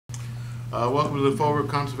Welcome to the Fall River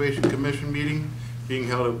Conservation Commission meeting being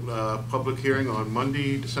held at public hearing on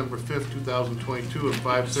Monday, December 5th, 2022 at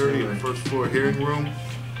 5:30 in the first floor hearing room,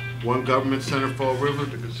 1 Government Center, Fall River,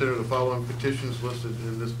 to consider the following petitions listed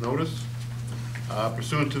in this notice.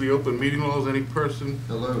 Pursuant to the open meeting laws, any person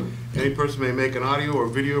may make an audio or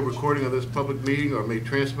video recording of this public meeting or may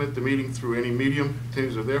transmit the meeting through any medium.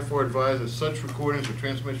 Things are therefore advised that such recordings or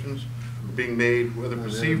transmissions are being made, whether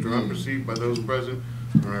perceived or unperceived by those present,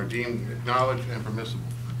 and are deemed acknowledged and permissible.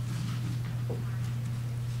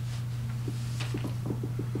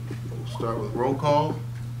 We'll start with roll call.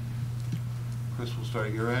 Chris, we'll start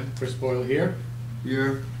at your end. Chris Boyle here.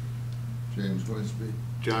 Here. James Winsby.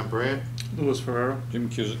 John Brandt. Louis Ferraro. Jim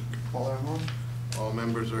Cusick. Paul Armstrong. All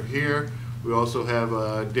members are here. We also have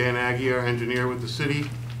Dan Aguirre, engineer with the city,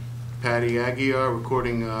 Patty Aguirre,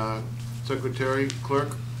 recording secretary,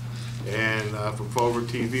 clerk, and from Fall River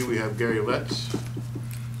TV we have Gary Letts.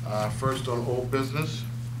 First on old business,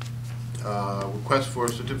 request for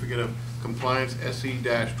a certificate of compliance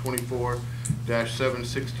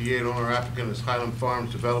SE-24-768. Owner applicant is Highland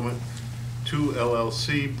Farms Development 2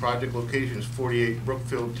 LLC. Project location is 48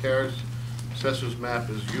 Brookfield Terrace. Assessor's map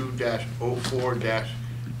is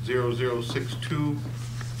U-04-0062.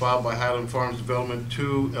 Filed by Highland Farms Development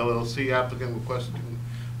 2 LLC. Applicant requesting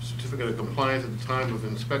certificate of compliance at the time of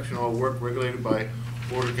inspection. All work regulated by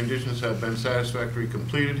order conditions have been satisfactorily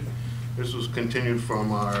completed. This was continued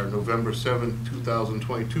from our November 7th,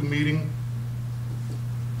 2022 meeting.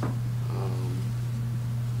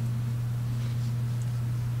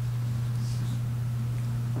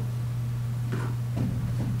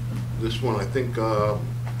 This one, I think all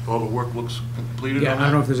the work looks completed. Yeah, I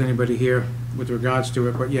don't know if there's anybody here with regards to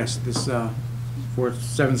it, but yes, this for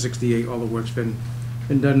 768, all the work's been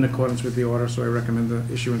done in accordance with the order, so I recommend the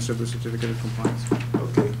issuance of the certificate of compliance.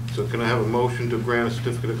 Okay, so can I have a motion to grant a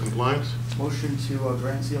certificate of compliance? Motion to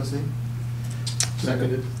grant COC.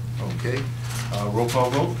 Seconded. Okay, roll call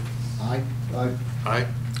vote? Aye. Aye. Aye.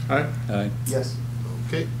 Aye. Aye. Yes.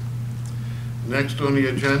 Okay. Next on the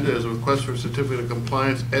agenda is a request for certificate of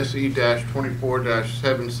compliance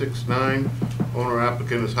SE-24-769. Owner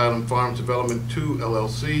applicant is Highland Farms Development 2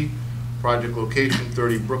 LLC. Project location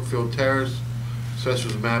 30 Brookfield Terrace.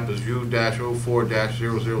 Assessor's map is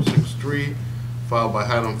U-04-0063. Filed by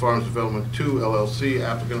Highland Farms Development 2 LLC.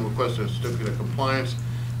 Applicant requested a certificate of compliance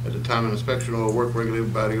at the time of inspection. All work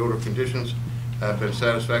regulated by the order of conditions have been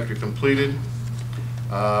satisfactorily completed.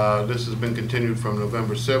 This has been continued from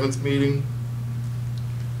November 7th meeting.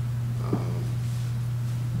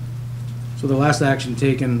 So the last action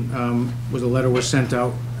taken was a letter was sent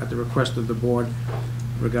out at the request of the board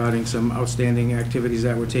regarding some outstanding activities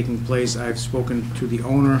that were taking place. I've spoken to the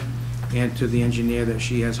owner and to the engineer that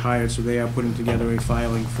she has hired, so they are putting together a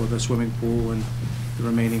filing for the swimming pool and the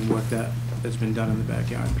remaining work that's been done in the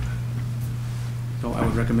backyard. So I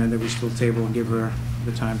would recommend that we still table and give her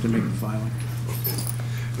the time to make the filing. Okay.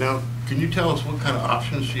 Now, can you tell us what kind of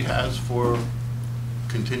options she has for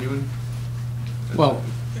continuing? Well,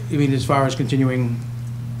 I mean, as far as continuing,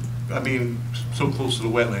 I mean, so close to the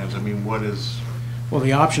wetlands, I mean, what is? well,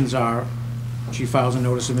 the options are, she files a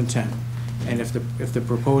notice of intent, and if the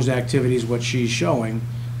proposed activities, what she's showing,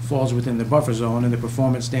 falls within the buffer zone and the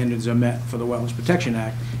performance standards are met for the Wetlands Protection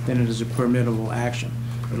Act, then it is a permittable action.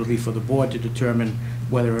 It'll be for the board to determine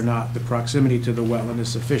whether or not the proximity to the wetland is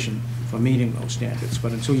sufficient for meeting those standards.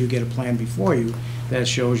 But until you get a plan before you that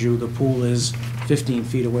shows you the pool is 15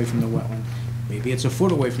 feet away from the wetland, maybe it's a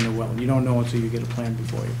foot away from the wetland, you don't know until you get a plan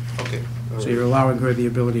before you. Okay. So you're allowing her the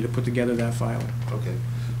ability to put together that filing. Okay.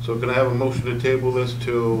 So can I have a motion to table this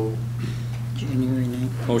till January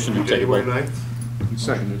 9th. Motion to table. January 9th?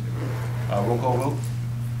 Seconded. Roll call vote?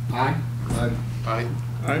 Aye. Aye. Aye.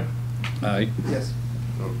 Aye. Aye. Yes.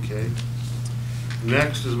 Okay.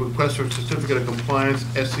 Next is a request for certificate of compliance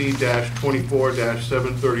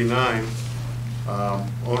SE-24-739.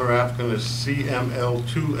 Owner applicant is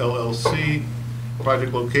CML2 LLC.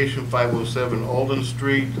 Project location 507 Alden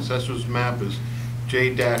Street. Assessor's map is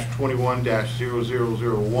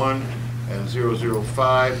J-21-0001 and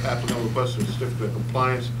 005. Applicant requested a certificate of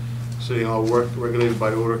compliance. Stating all work regulated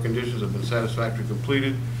by the order of conditions have been satisfactorily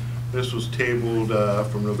completed. This was tabled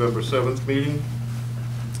from November 7th meeting.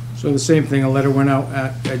 So the same thing, a letter went out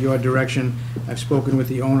at your direction. I've spoken with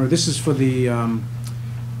the owner. This is for the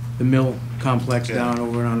mill complex down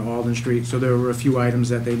over on Alden Street. So there were a few items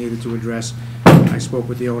that they needed to address. I spoke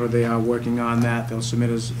with the owner. They are working on that. They'll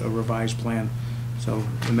submit us a revised plan. So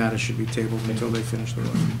the matter should be tabled until they finish the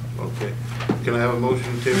work. Okay. Can I have a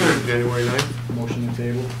motion to table to January 9th? Motion to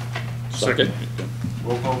table. Second.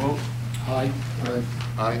 Roll call vote? Aye. Aye.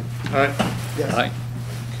 Aye. Aye. Yes. Aye.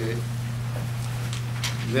 Okay.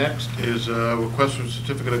 Next is a request for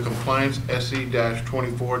certificate of compliance,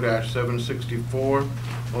 SE-24-764.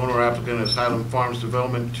 Owner applicant is Highland Farms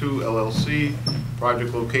Development 2 LLC.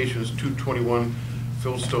 Project location is 221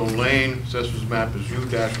 Philstone Lane. Assessors map is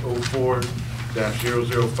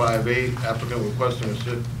U-04-0058. Applicant requesting a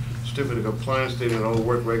certificate of compliance stating that all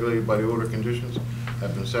work regulated by the order conditions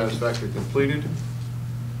have been satisfactorily completed.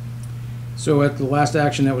 So at the last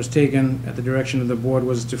action that was taken at the direction of the board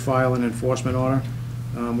was to file an enforcement order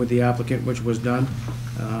with the applicant, which was done.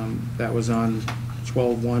 That was on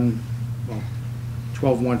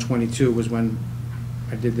 12/1/22 was when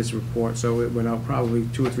I did this report, so it went out probably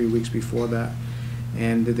 2 or 3 weeks before that.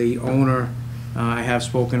 And the owner, I have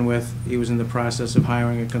spoken with, he was in the process of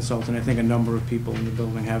hiring a consultant. I think a number of people in the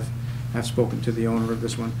building have spoken to the owner of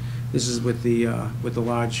this one. This is with the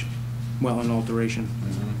large well and alteration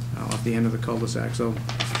off the end of the cul-de-sac. So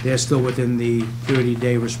they're still within the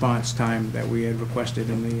 30-day response time that we had requested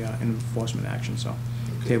in the enforcement action, so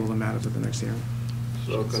table the matter for the next hearing.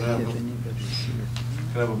 So can I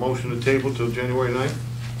have a motion to table till January 9th?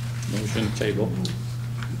 Motion table.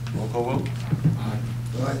 Roll call vote? Aye.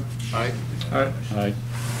 Aye. Aye. Aye. Aye.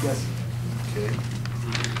 Yes. Okay.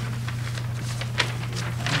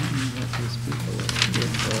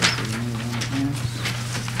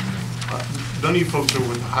 None of you folks are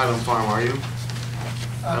with Highland Farm, are you?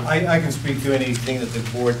 I can speak to anything that the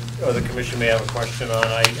board or the commission may have a question on.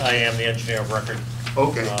 I am the engineer of record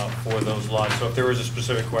Okay. for those lots. So if there is a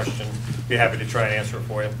specific question, be happy to try and answer it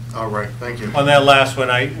for you. All right, thank you. On that last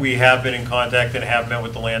one, we have been in contact and have met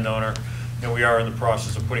with the landowner, and we are in the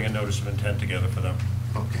process of putting a notice of intent together for them.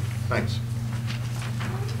 Okay, thanks.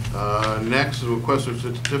 Next is a request for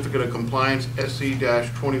certificate of compliance,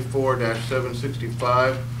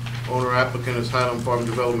 SE-24-765. Owner applicant is Highland Farm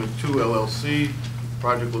Development 2 LLC.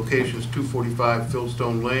 Project location is 245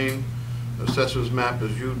 Philstone Lane. Assessor's map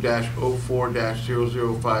is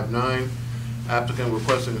U-04-0059. Applicant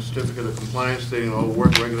requesting a certificate of compliance stating all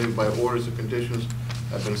work regulated by orders and conditions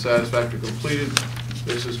have been satisfactorily completed.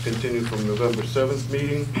 This is continued from November 7th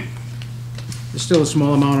meeting. There's still a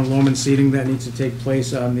small amount of loam and seeding that needs to take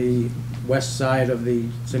place on the west side of the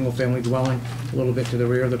single-family dwelling, a little bit to the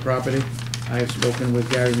rear of the property. I have spoken with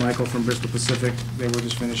Gary Michael from Bristol Pacific. They were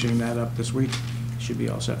just finishing that up this week. Should be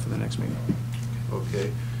all set for the next meeting.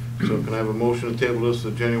 Okay, so can I have a motion to table this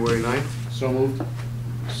to January 9th? So moved.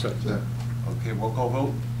 Second. Okay, roll call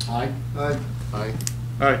vote? Aye. Aye. Aye.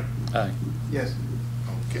 Aye. Aye. Yes.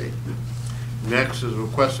 Okay. Next is a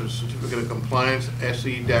request for certificate of compliance,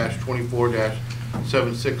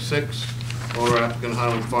 SE-24-766. Owner applicant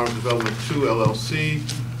Highland Farms Development 2 LLC.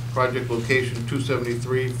 Project location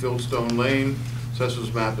 273 Philstone Lane.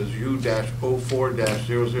 Assessor's map is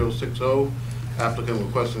U-04-0060. Applicant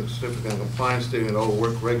requesting a certificate of compliance stating that all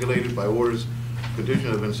work regulated by orders conditions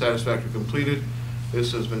have been satisfactorily completed.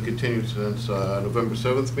 This has been continued since November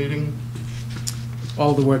 7th meeting.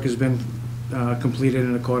 All the work has been completed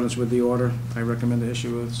in accordance with the order. I recommend the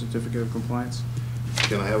issue of certificate of compliance.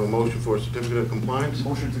 Can I have a motion for a certificate of compliance?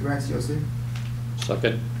 Motion to grant COC?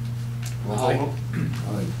 Second. Roll call vote?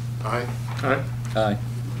 Aye. Aye. Aye. Aye.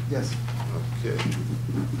 Yes. Okay.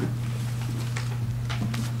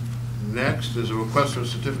 Next is a request for a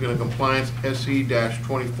certificate of compliance,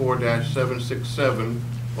 SE-24-767.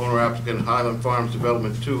 Owner applicant Highland Farms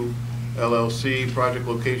Development 2 LLC. Project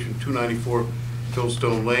location 294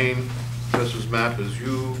 Philstone Lane. Assessor's map is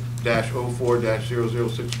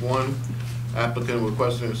U-04-0061. Applicant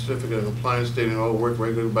requesting a certificate of compliance stating all work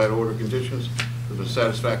regulated by order conditions has been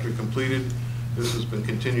satisfactorily completed. This has been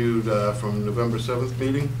continued from November 7th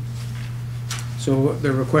meeting. So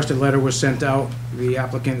the requested letter was sent out. The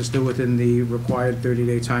applicant is still within the required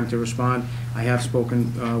 30-day time to respond. I have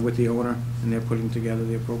spoken with the owner, and they're putting together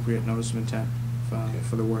the appropriate notice of intent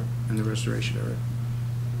for the work and the restoration area.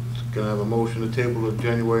 Can I have a motion to table to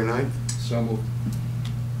January 9th? So moved.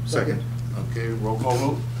 Second. Okay, roll call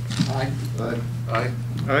vote? Aye. Aye. Aye.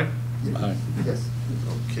 Aye. Aye. Yes.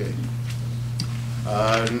 Okay.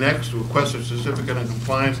 Next, request a certificate of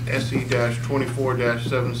compliance,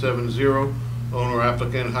 SE-24-770. Owner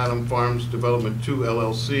applicant Highland Farms Development 2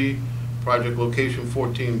 LLC. Project location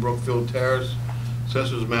 14 Brookfield Terrace.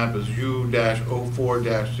 Assessor's map is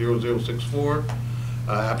U-04-0064.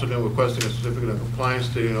 Applicant requesting a certificate of compliance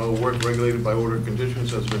stating all work regulated by order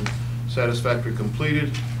conditions has been satisfactorily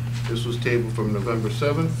completed. This was tabled from November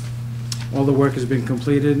 7th. All the work has been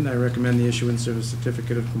completed. I recommend the issuance of a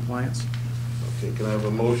certificate of compliance. Okay, can I have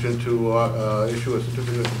a motion to issue a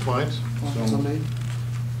certificate of compliance? So made.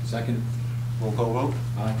 Second. Roll call vote?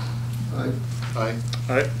 Aye. Aye.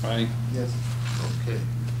 Aye. Aye. Yes. Okay.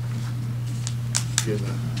 Give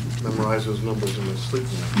that. memorize those numbers in his sleep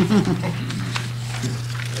now.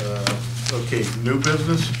 Okay, new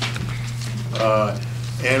business.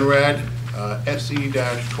 ANRAD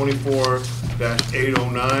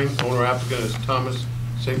SE-24-809. Owner applicant is Thomas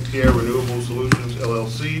St. Pierre Renewable Solutions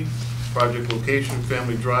LLC. Project location,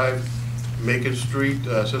 Family Drive, Macon Street.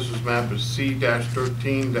 Assessors map is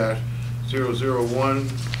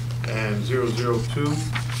C-13-001 and 002.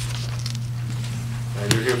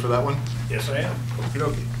 And you're here for that one? Yes, I am.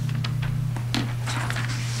 Okey-dokey.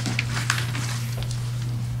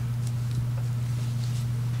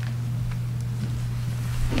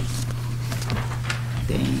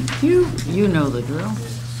 Thank you. You know the drill.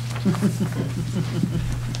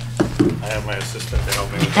 I have my assistant to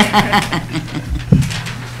help me with that.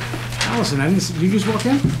 Allison, did you just walk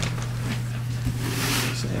in? I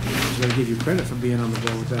was gonna give you credit for being on the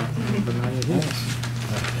ball with that, but now you're here.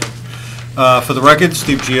 For the record,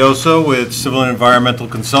 Steve Gioso with Civil and Environmental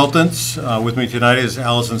Consultants. With me tonight is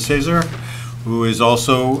Allison Caesar, who is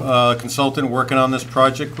also a consultant working on this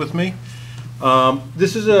project with me.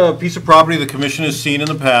 This is a piece of property the commission has seen in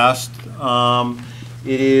the past.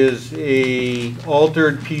 It is a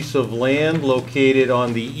altered piece of land located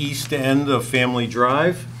on the east end of Family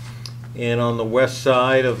Drive and on the west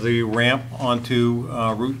side of the ramp onto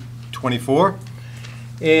Route 24.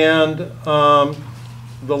 And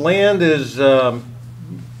the land is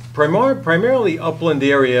primarily upland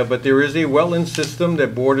area, but there is a wetland system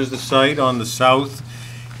that borders the site on the south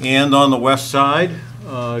and on the west side.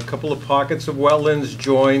 A couple of pockets of wetlands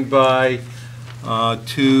joined by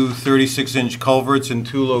two 36-inch culverts in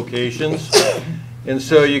two locations. And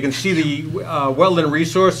so you can see the wetland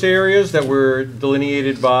resource areas that were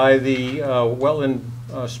delineated by the wetland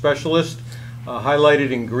specialist,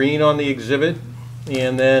 highlighted in green on the exhibit.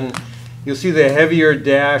 And then you'll see the heavier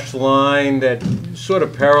dashed line that sort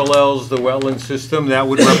of parallels the wetland system. That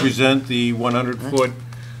would represent the 100-foot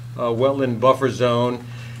wetland buffer zone.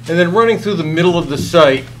 And then running through the middle of the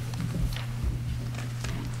site,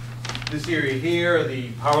 this area here are the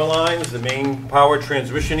power lines, the main power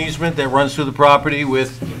transmission easement that runs through the property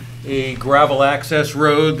with a gravel access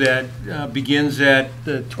road that begins at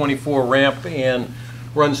the 24 ramp and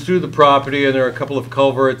runs through the property. And there are a couple of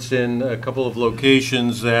culverts in a couple of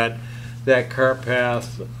locations that cart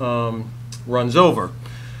path runs over.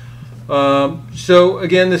 So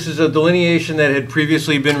again, this is a delineation that had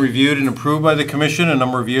previously been reviewed and approved by the commission a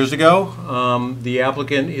number of years ago. The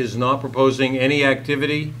applicant is not proposing any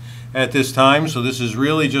activity at this time, so this is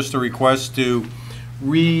really just a request to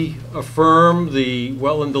reaffirm the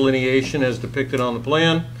wetland delineation as depicted on the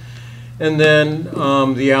plan. And then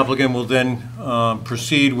the applicant will then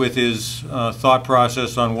proceed with his thought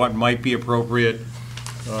process on what might be appropriate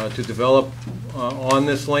to develop on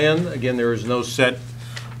this land. Again, there is no set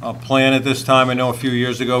plan at this time. I know a few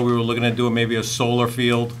years ago we were looking at doing maybe a solar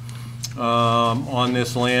field on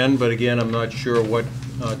this land, but again, I'm not sure what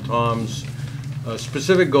Tom's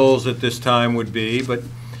specific goals at this time would be. But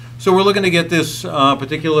so we're looking to get this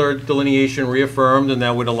particular delineation reaffirmed, and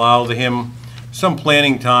that would allow him some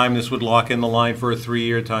planning time. This would lock in the line for a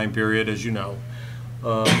 3-year time period, as you know,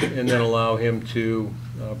 and then allow him to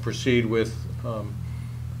proceed with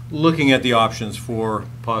looking at the options for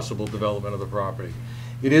possible development of the property.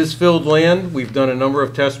 It is filled land. We've done a number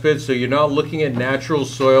of test pits, so you're not looking at natural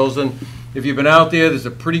soils. And if you've been out there, there's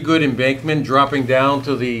a pretty good embankment dropping down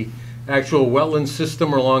to the actual wetland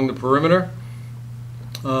system along the perimeter.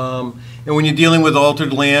 And when you're dealing with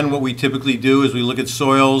altered land, what we typically do is we look at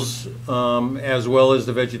soils as well as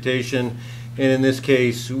the vegetation. And in this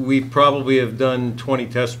case, we probably have done 20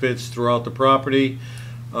 test pits throughout the property.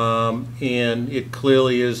 And it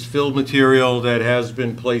clearly is filled material that has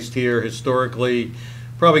been placed here historically,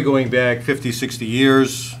 probably going back 50, 60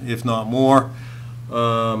 years, if not more.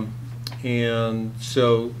 And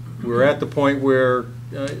so we're at the point where,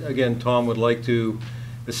 again, Tom would like to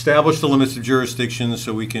establish the limits of jurisdiction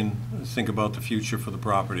so we can think about the future for the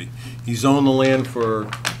property. He's owned the land for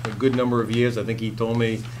a good number of years. I think he told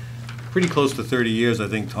me pretty close to 30 years, I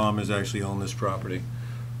think Tom has actually owned this property.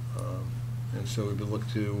 And so we would look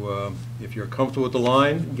to, if you're comfortable with the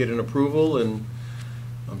line, get an approval, and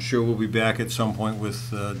I'm sure we'll be back at some point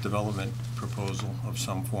with a development proposal of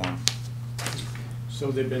some form.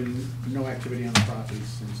 So there'd been no activity on the property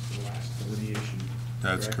since the last delineation?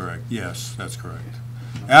 That's correct. Yes, that's correct.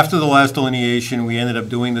 After the last delineation, we ended up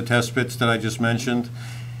doing the test pits that I just mentioned.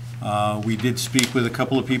 We did speak with a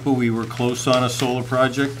couple of people. We were close on a solar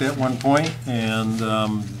project at one point, and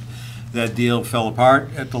that deal fell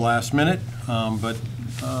apart at the last minute. And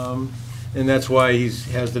that's why he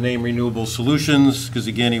has the name Renewable Solutions, because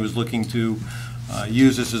again, he was looking to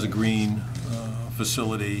use this as a green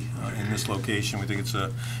facility in this location. We think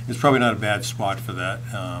it's probably not a bad spot for that.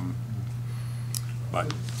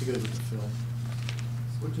 But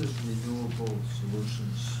What is Renewable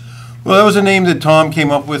Solutions? well, that was a name that Tom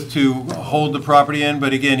came up with to hold the property in,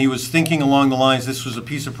 but again, he was thinking along the lines, this was a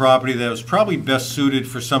piece of property that was probably best suited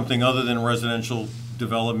for something other than residential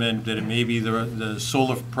development, that it maybe the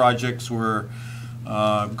solar projects were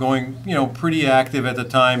going, pretty active at the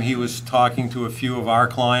time. He was talking to a few of our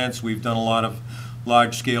clients. We've done a lot of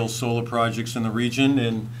large-scale solar projects in the region,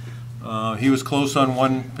 and he was close on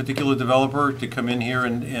one particular developer to come in here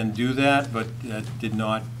and do that, but that did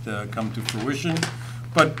not come to fruition.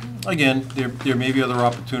 But again, there may be other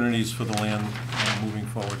opportunities for the land moving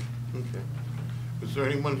forward. Okay. Is there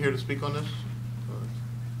anyone here to speak on this?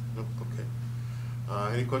 No,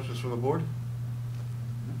 okay. Any questions from the board?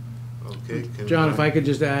 Okay. John, if I could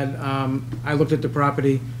just add, I looked at the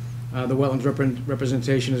property. The wetlands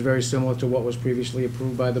representation is very similar to what was previously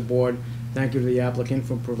approved by the board. Thank you to the applicant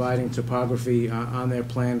for providing topography on their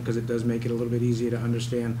plan, because it does make it a little bit easier to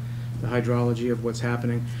understand the hydrology of what's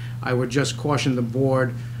happening. I would just caution the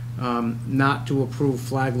board not to approve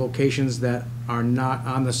flag locations that are not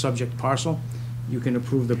on the subject parcel. You can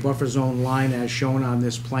approve the buffer zone line as shown on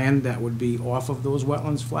this plan that would be off of those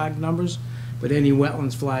wetlands flag numbers, but any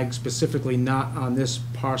wetlands flag specifically not on this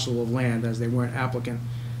parcel of land, as they weren't applicant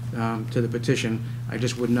to the petition, I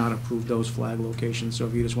just would not approve those flag locations. So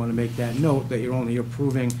if you just want to make that note, that you're only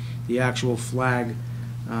approving the actual flag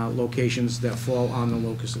locations that fall on the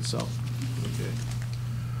locus itself. Okay.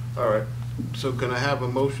 All right. So can I have a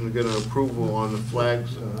motion to get an approval on the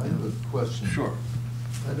flags? I have a question. Sure.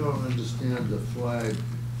 I don't understand the flag.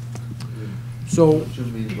 So, What you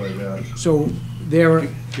mean by that? so there, you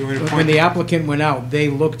want me to when point- the applicant went out, they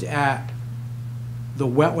looked at the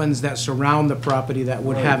wetlands that surround the property that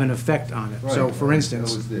would have an effect on it. So Right, for I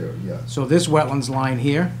instance, was there, yeah, so this wetlands line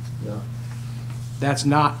here, yeah. that's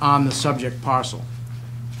not on the subject parcel.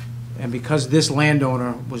 And because this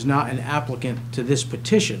landowner was not an applicant to this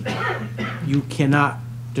petition, you cannot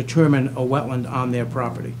determine a wetland on their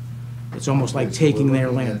property. It's almost like Okay, so taking we're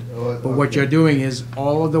their looking land. at- oh, But what okay. you're doing is,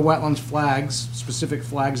 all of the wetlands flags, specific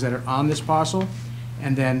flags that are on this parcel,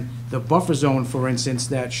 and then the buffer zone, for instance,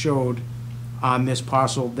 that showed on this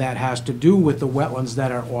parcel that has to do with the wetlands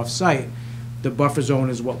that are off-site, the buffer zone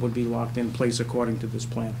is what would be locked in place according to this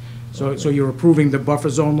plan. So you're approving the buffer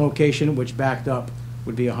zone location, which backed up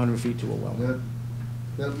would be 100 feet to a well.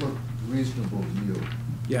 That looked reasonable to you,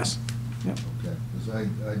 Yes. Yep. okay, because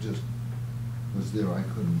I just was there, I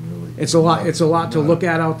couldn't really. It's a lot to look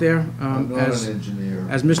at out there. I'm not As an engineer.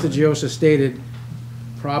 Mr. Giosa stated,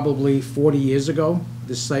 probably 40 years ago,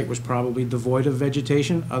 this site was probably devoid of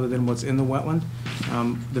vegetation, other than what's in the wetland.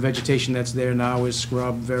 The vegetation that's there now is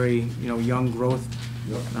scrub, very, young growth,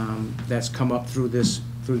 Yep. that's come up through this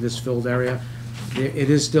filled area. It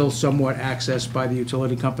is still somewhat accessed by the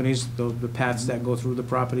utility companies, the paths that go through the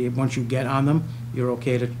property. Once you get on them, you're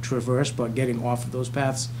okay to traverse, but getting off of those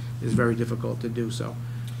paths is very difficult to do so.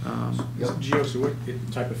 Yep. Geo, so what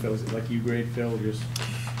type of fill? Is it like U-grade fill, or just?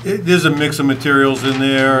 There's a mix of materials in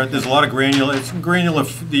there. There's a lot of granular,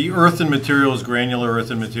 the earthen material is granular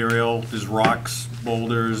earthen material. There's rocks,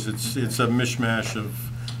 boulders, it's a mishmash of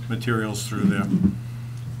materials through there.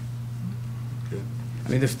 I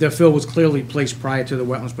mean, the fill was clearly placed prior to the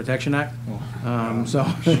Wetlands Protection Act, so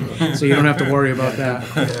you don't have to worry about that.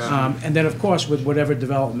 And then, of course, with whatever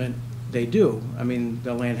development they do, I mean,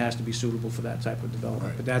 the land has to be suitable for that type of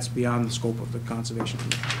development, but that's beyond the scope of the Conservation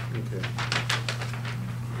Commission. Okay.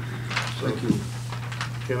 Thank you.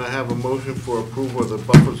 Can I have a motion for approval of the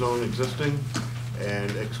buffer zone existing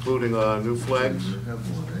and excluding new flags? You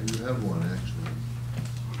have one,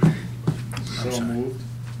 actually. So moved.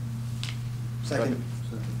 Second.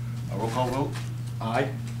 A roll call vote? Aye.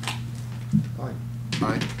 Aye.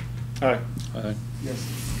 Aye. Aye. Aye. Yes.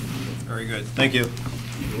 Very good, thank you.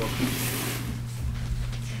 You're welcome.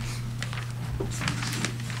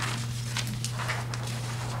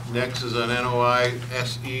 Next is an NOI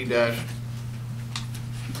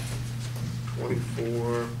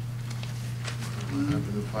SE-24. I have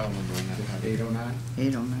the new file number on that. 809.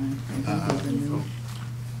 809. I think is the new.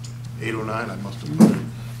 809, I must have put it.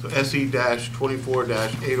 So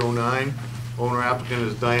SE-24-809. Owner applicant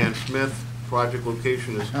is Diane Smith. Project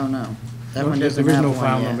location is, Oh, no. That one doesn't There is have no one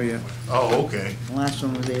file number yet. yet. oh, okay. The last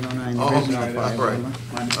one was 809. Oh, There is no okay, file all right. number.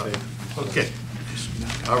 My mistake. Okay.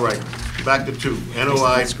 All right, back to 2.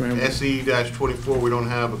 NOI Scramble. SE-24, we don't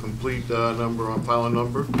have a complete number on file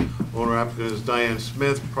number. Owner applicant is Diane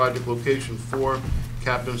Smith. Project location 4,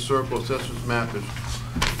 Captain Circle, Assessors Map is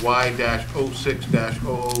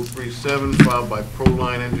Y-06-0037, filed by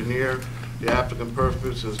Proline Engineer, The applicant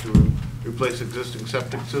purpose is to replace existing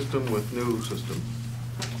septic system with new system.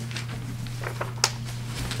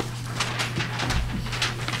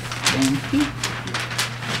 Thank you.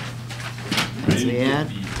 That's the ad.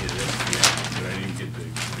 But I didn't get the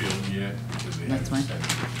bill yet. because they That's haven't fine. sent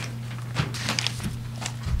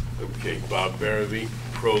it. Okay, Bob Barabee,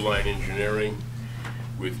 Proline Engineering.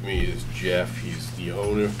 With me is Jeff, he's the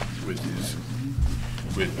owner,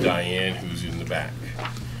 with Diane, who's in the back.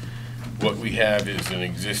 What we have is an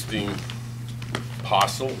existing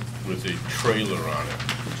parcel with a trailer on it.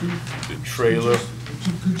 The trailer,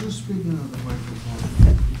 Could you speak into the microphone?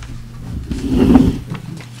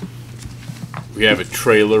 we have a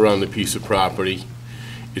trailer on the piece of property.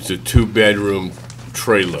 It's a 2-bedroom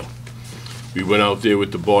trailer. We went out there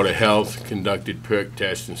with the Board of Health, conducted perk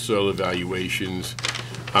tests and soil evaluations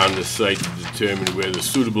on the site to determine where the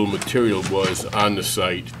suitable material was on the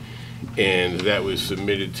site, and that was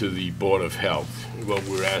submitted to the Board of Health. What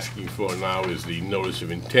we're asking for now is the notice of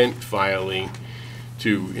intent filing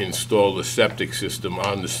to install the septic system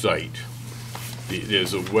on the site.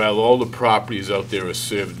 There's a well, all the properties out there are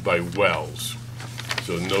served by wells,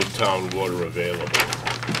 so no town water available.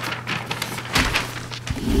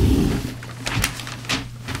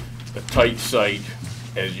 A tight site.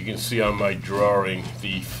 As you can see on my drawing,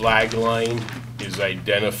 the flag line is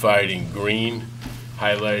identified in green,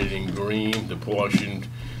 highlighted in green. The portion,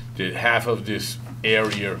 that half of this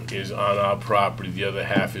area is on our property, the other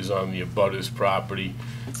half is on the abutter's property.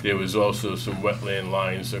 There was also some wetland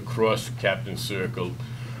lines across Captain Circle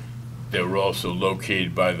that were also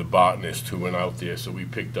located by the botanist who went out there, so we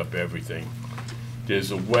picked up everything.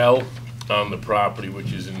 There's a well on the property,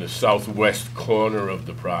 which is in the southwest corner of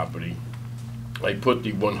the property. I put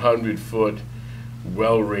the 100-foot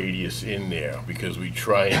well radius in there because we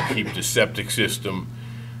try and keep the septic system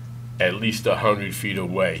at least 100 feet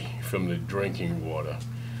away from the drinking water.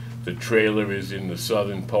 The trailer is in the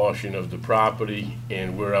southern portion of the property,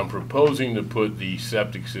 and where I'm proposing to put the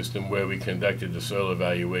septic system where we conducted the soil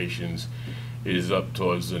evaluations is up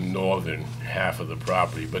towards the northern half of the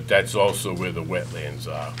property, but that's also where the wetlands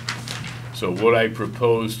are. So what I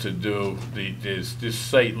propose to do, this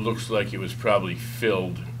site looks like it was probably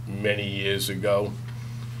filled many years ago,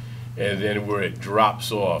 and then where it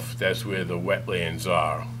drops off, that's where the wetlands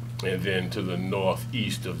are. And then to the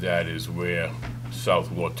northeast of that is where South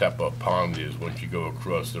Watepa Pond is, once you go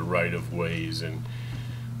across the right-of-ways and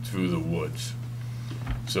through the woods.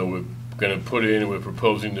 So we're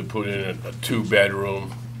proposing to put in a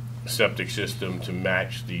 2-bedroom septic system to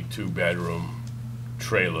match the 2-bedroom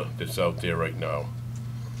trailer that's out there right now.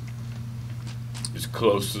 It's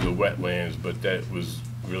close to the wetlands, but that was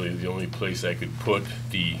really the only place I could put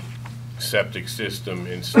the septic system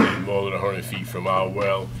and stay more than 100 feet from our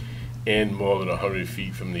well and more than 100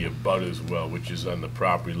 feet from the abutter's well, which is on the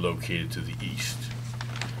property located to the east.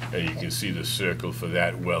 And you can see the circle for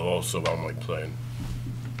that well also on my plan.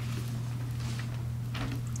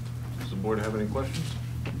 Does the board have any questions?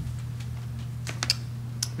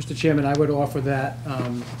 Mr. Chairman, I would offer that,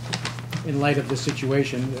 in light of the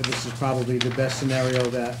situation, this is probably the best scenario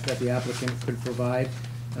that the applicant could provide.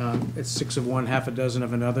 It's 6 of one, half a dozen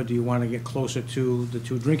of another. Do you want to get closer to the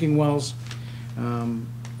 2 drinking wells,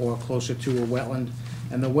 or closer to a wetland?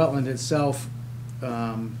 And the wetland itself,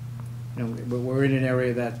 we're in an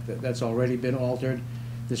area that's already been altered.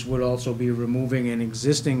 This would also be removing an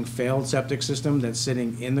existing failed septic system that's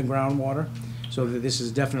sitting in the groundwater, so that this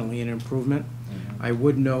is definitely an improvement. I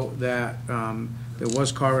would note that there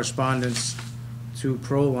was correspondence to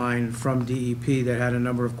Proline from DEP that had a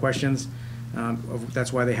number of questions.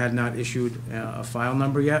 That's why they had not issued a file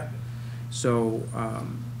number yet. So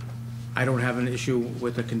I don't have an issue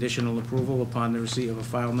with a conditional approval upon the receipt of a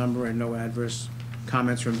file number and no adverse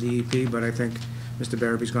comments from DEP, but I think Mr.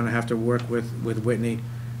 Barabee's going to have to work with Whitney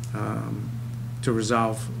to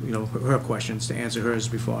resolve, her questions, to answer hers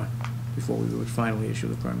before we would finally issue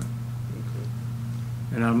the permit.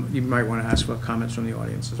 And you might want to ask for comments from the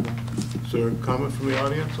audience as well. Is there a comment from the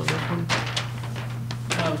audience on this one?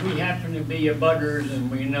 We happen to be abutters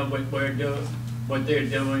and we know what they're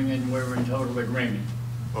doing, and we're in total agreement.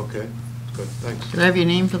 Okay, good, thanks. Could I have your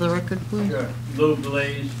name for the record, please? Sure. Lou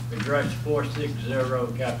Blaze, address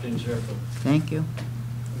 460 Captain Circle. Thank you.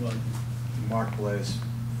 Well, Mark Blaze,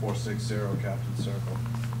 460 Captain Circle.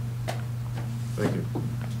 Thank you.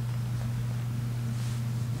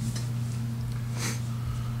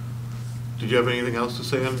 Did you have anything else to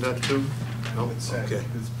say on that too? No? Okay.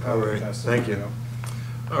 All right, thank you.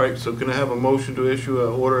 All right, so can I have a motion to issue an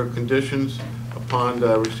order of conditions upon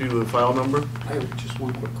receipt of the file number? I have just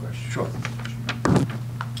one quick question. Sure.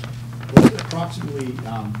 What approximately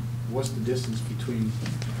what's the distance between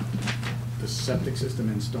the septic system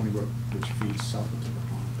and Stony Brook, which feeds south into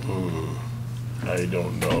the pond? I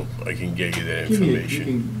don't know. I can get you that Give me,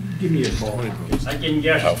 information. give me a ball. I can How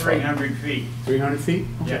guess far? 300 feet. 300 feet?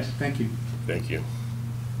 Okay, Yes. Thank you. Thank you.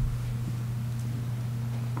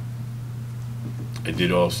 I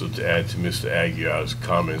did also, to add to Mr. Aguirre's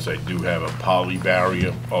comments, I do have a poly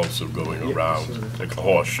barrier also going Yep, around, so that- like a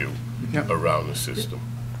horseshoe Yep. around the system.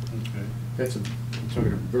 That's I'm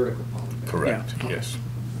talking a vertical poly. Correct, Yeah, okay. yes.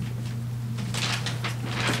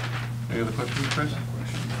 Any other questions, Chris?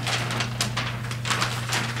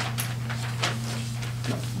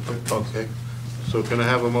 Okay, so can I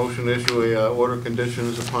have a motion to issue a order of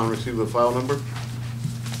conditions upon receipt of the file number?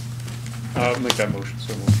 I'll make that motion,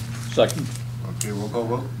 so moved. Second. Okay, roll call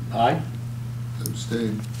vote. Aye.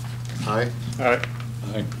 Abstain. Aye. All right.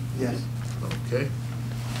 Aye. Yes. Okay.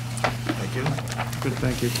 Thank you. Good,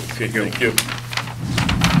 thank you. Okay, thank you.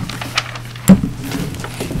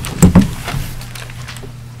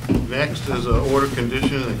 Next is order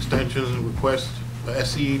condition and extension request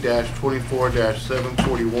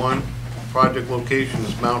SE-24-741. Project location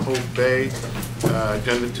is Mount Hope Bay,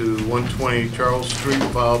 agenda to 120 Charles Street,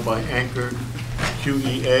 filed by Anchor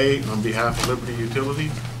QEA on behalf of Liberty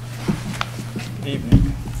Utility.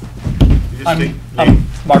 Evening. You just state I'm name.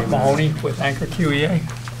 Mark Mahoney with Anchor QEA.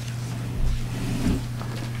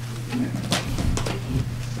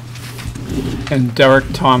 And Derek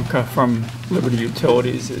Tomka from Liberty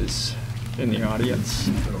Utilities is in the audience.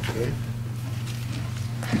 Okay.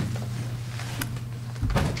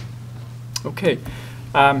 Okay.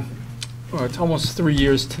 Well, it's almost 3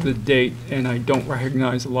 years to the date, and I don't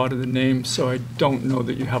recognize a lot of the names, so I don't know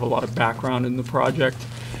that you have a lot of background in the project.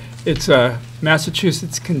 It's a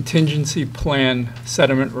Massachusetts contingency plan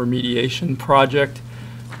sediment remediation project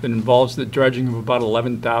that involves the dredging of about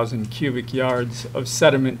 11,000 cubic yards of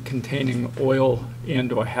sediment containing oil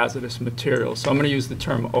and/or hazardous materials. So I'm going to use the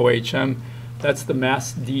term OHM. That's the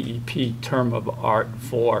Mass DEP term of art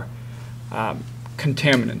for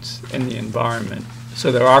contaminants in the environment. So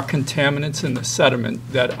there are contaminants in the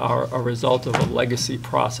sediment that are a result of a legacy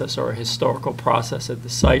process or a historical process at the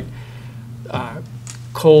site.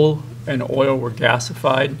 Coal and oil were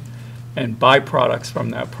gasified, and byproducts from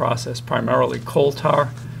that process, primarily coal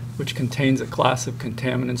tar, which contains a class of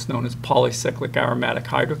contaminants known as polycyclic aromatic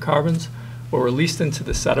hydrocarbons, were released into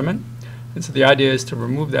the sediment. And so the idea is to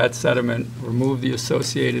remove that sediment, remove the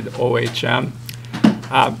associated OHM.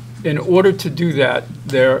 In order to do that,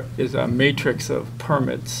 there is a matrix of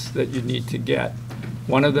permits that you need to get.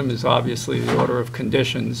 One of them is obviously the order of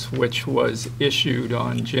conditions, which was issued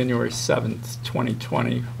on January 7th,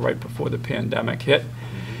 2020, right before the pandemic hit.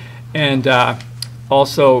 And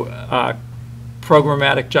also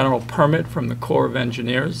programmatic general permit from the Corps of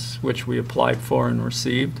Engineers, which we applied for and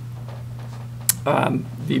received.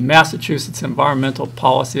 The Massachusetts Environmental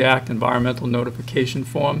Policy Act environmental notification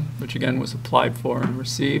form, which again was applied for and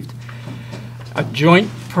received. A joint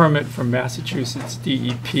permit from Massachusetts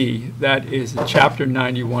DEP, that is a Chapter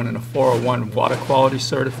 91 and a 401 water quality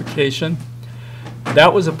certification.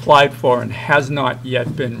 That was applied for and has not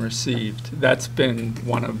yet been received. That's been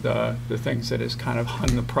one of the things that has kind of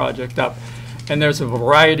hung the project up. And there's a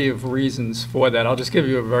variety of reasons for that. I'll just give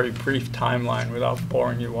you a very brief timeline without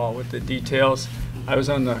boring you all with the details. I was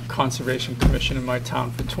on the Conservation Commission in my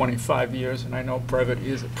town for 25 years, and I know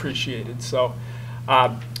brevity is appreciated. So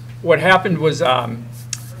what happened was a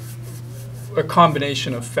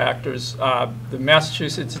combination of factors. The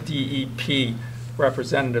Massachusetts DEP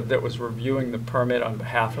representative that was reviewing the permit on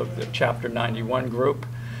behalf of the Chapter 91 group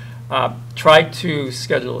tried to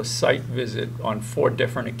schedule a site visit on 4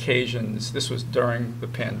 different occasions. This was during the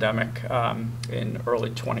pandemic in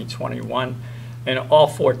early 2021. And all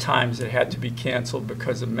 4 times it had to be canceled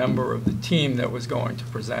because a member of the team that was going to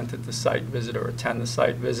present at the site visit or attend the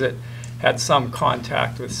site visit had some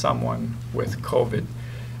contact with someone with COVID.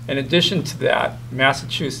 In addition to that,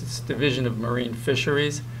 Massachusetts Division of Marine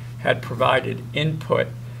Fisheries had provided input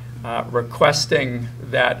requesting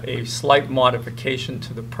that a slight modification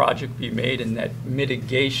to the project be made and that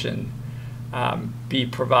mitigation be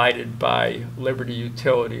provided by Liberty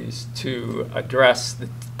Utilities to address the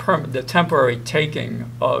temporary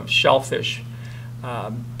taking of shellfish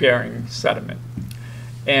bearing sediment.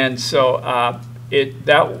 And so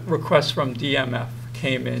that request from DMF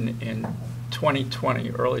came in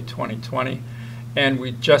 2020, early 2020, and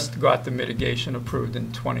we just got the mitigation approved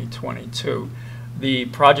in 2022. The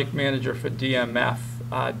project manager for DMF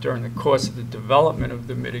during the course of the development of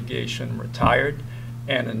the mitigation retired,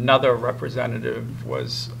 and another representative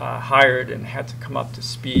was hired and had to come up to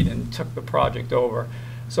speed and took the project over.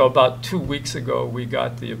 So about 2 weeks ago, we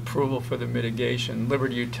got the approval for the mitigation.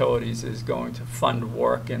 Liberty Utilities is going to fund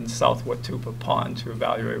work in South Watupa Pond to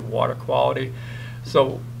evaluate water quality.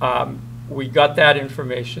 So we got that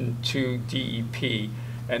information to DEP,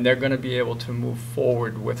 and they're going to be able to move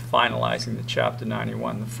forward with finalizing the Chapter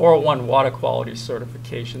 91. The 401 Water Quality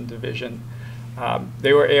Certification Division,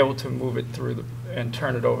 they were able to move it through and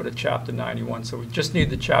turn it over to Chapter 91. So we just need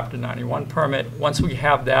the Chapter 91 permit. Once we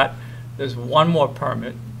have that, there's one more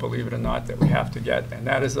permit, believe it or not, that we have to get, and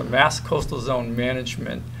that is a Mass Coastal Zone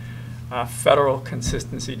Management Federal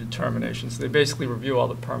Consistency Determination. So they basically review all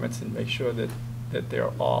the permits and make sure that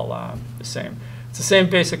they're all the same. It's the same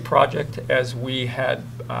basic project as we had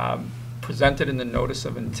presented in the Notice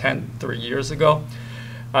of Intent 3 years ago.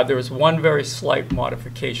 There was one very slight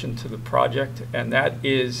modification to the project, and that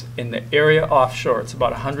is in the area offshore. It's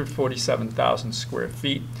about 147,000 square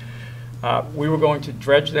feet. We were going to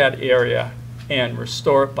dredge that area and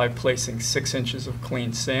restore it by placing 6 inches of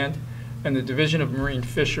clean sand, and the Division of Marine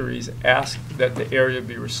Fisheries asked that the area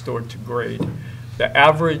be restored to grade. The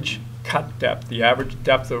average cut depth, the average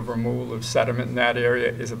depth of removal of sediment in that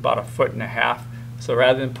area is about 1.5 feet. So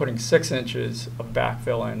rather than putting 6 inches of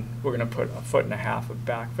backfill in, we're going to put 1.5 feet of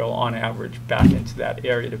backfill on average back into that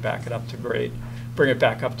area to back it up to grade, bring it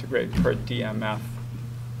back up to grade per DMF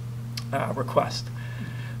request.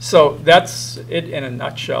 So that's it in a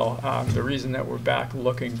nutshell. The reason that we're back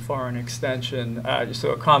looking for an extension, so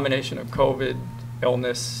a combination of COVID,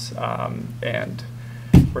 illness, and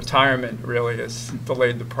retirement really has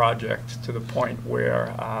delayed the project to the point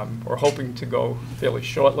where we're hoping to go fairly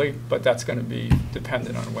shortly, but that's going to be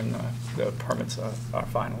dependent on when the permits are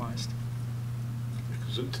finalized.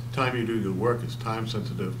 Because the time you do your work is time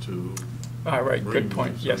sensitive to... Right, good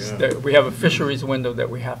point. So, Yes, yeah. we have a fisheries window that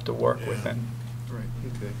we have to work within. Right.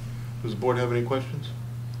 Okay. Does the board have any questions?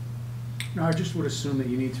 No, I just would assume that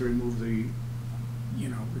you need to remove the, you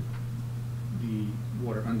know, the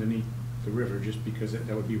water underneath the river, just because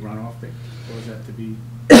that would be runoff, or is that to be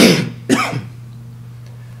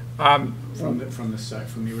from the site,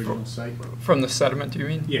 from the original site? From the sediment, do you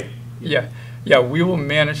mean? Yeah. Yeah, we will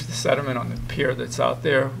manage the sediment on the pier that's out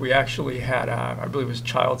there. We actually had, I believe it was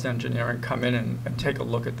Childs Engineering, come in and take a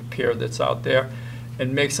look at the pier that's out there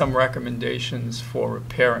and make some recommendations for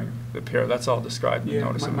repairing the pier. That's all described in the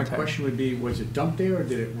notice of My intent. question would be, was it dumped there, or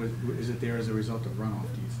is it there as a result of runoff,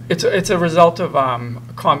 do you think? It's a result of a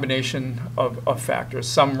combination of factors.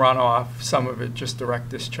 Some runoff, some of it just direct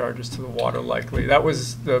discharges to the water likely. That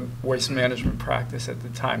was the waste management practice at the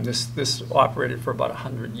time. This operated for about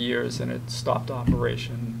 100 years and it stopped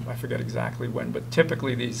operation. I forget exactly when, but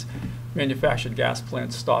typically these manufactured gas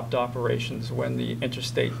plants stopped operations when the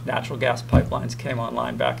interstate natural gas pipelines came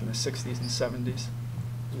online back in the 60s and 70s.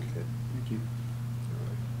 Okay. Thank you.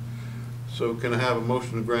 So can I have a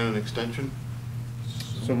motion to grant an extension?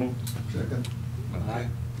 So moved. Second? Okay.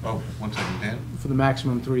 Oh, 1 second, Dan. For the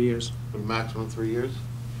maximum 3 years. For the maximum 3 years?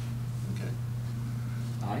 Okay.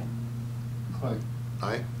 Aye. Aye.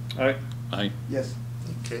 Aye? Aye. Aye. Yes.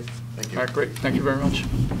 Okay, thank you. All right, great. Thank you very much.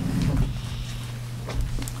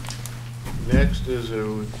 Next is a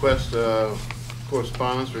request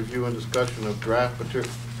correspondence, review and discussion of draft permit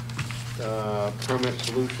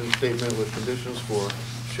solution statement with conditions for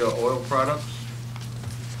Shell Oil products.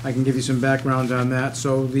 I can give you some background on that.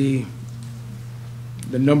 So the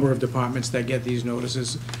number of departments that get these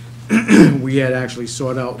notices, we had actually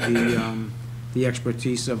sought out the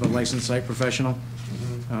expertise of a licensed site professional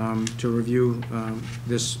to review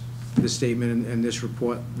this statement and this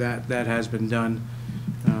report. That has been done.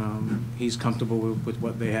 He's comfortable with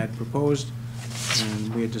what they had proposed,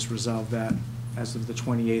 and we had just resolved that as of the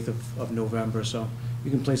 28th of November. So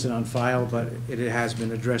you can place it on file, but it has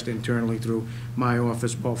been addressed internally through my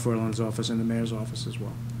office, Paul Furlan's office, and the mayor's office as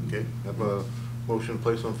well. Okay, have a motion to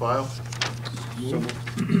place on file? So moved.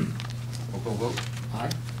 Roll call vote?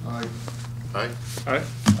 Aye. Aye. Aye? Aye.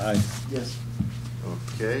 Aye. Yes.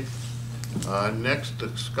 Okay. Next,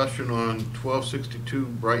 discussion on 1262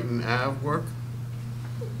 Brighton Ave work.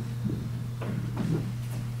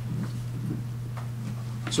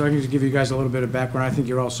 So I can just give you guys a little bit of background. I think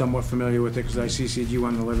you're all somewhat familiar with it because I CC'd you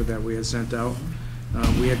on the letter that we had sent out.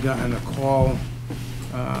 We had gotten a call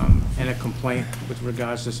and a complaint with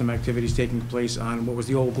regards to some activities taking place on what was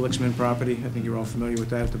the old Blixman property. I think you're all familiar with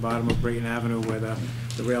that, at the bottom of Brayton Avenue where the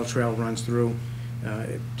rail trail runs through.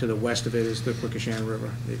 To the west of it is the Quikasham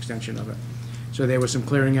River, the extension of it. So there was some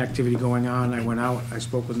clearing activity going on. I went out, I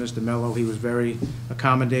spoke with Mr. Mello. He was very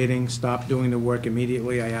accommodating, stopped doing the work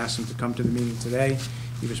immediately. I asked him to come to the meeting today.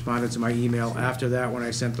 He responded to my email after that when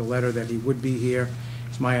I sent the letter that he would be here,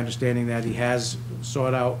 It's my understanding that he has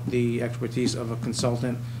sought out the expertise of a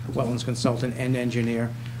consultant, wetlands consultant and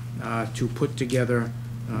engineer, to put together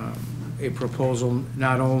a proposal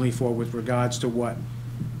not only for with regards to what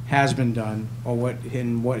has been done or what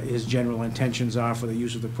his general intentions are for the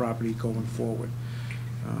use of the property going forward.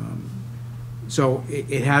 So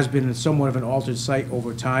it has been somewhat of an altered site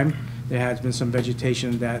over time. There has been some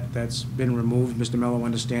vegetation that's been removed. Mr. Mello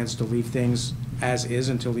understands to leave things as is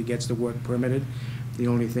until he gets the work permitted. The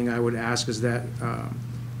only thing I would ask is that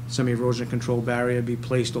some erosion control barrier be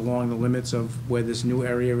placed along the limits of where this new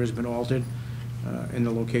area has been altered, in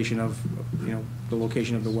the location of, the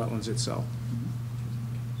location of the wetlands itself.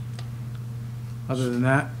 Other than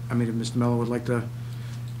that, I mean, if Mr. Mello would like to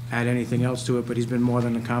add anything else to it, but he's been more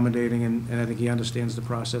than accommodating, and I think he understands the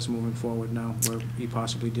process moving forward now, where he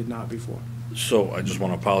possibly did not before. So I just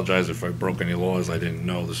want to apologize if I broke any laws. I didn't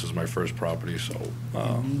know. This is my first property, so,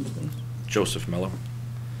 Joseph Miller.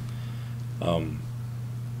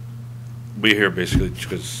 We here basically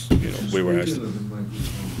because, we were asked.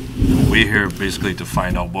 We're here basically to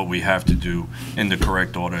find out what we have to do in the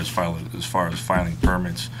correct order as far as filing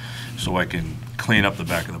permits, so I can clean up the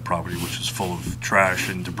back of the property, which is full of trash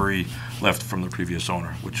and debris left from the previous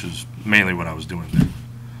owner, which is mainly what I was doing there.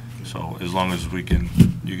 So as long as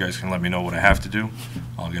you guys can let me know what I have to do,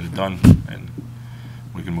 I'll get it done, and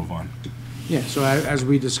we can move on. Yeah, so as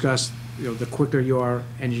we discussed, the quicker your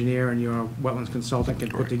engineer and your wetlands consultant can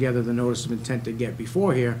put together the notice of intent to get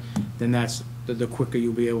before here, then that's the quicker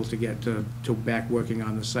you'll be able to get to back working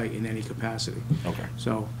on the site in any capacity. Okay.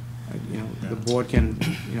 So, the board can,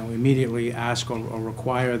 immediately ask or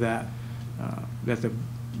require that, that the,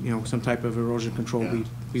 some type of erosion control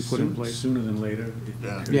be put in place. Sooner than later.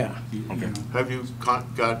 Yeah. Okay. Have you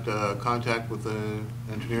got contact with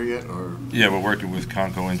the engineer yet, or? Yeah, we're working with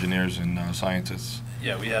Conco engineers and scientists.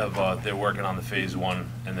 Yeah, we have, they're working on the phase 1,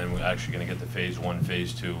 and then we're actually gonna get the phase 1,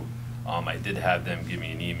 phase 2. I did have them give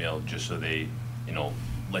me an email just so they,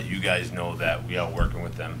 let you guys know that we are working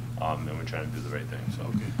with them, and we're trying to do the right thing, so.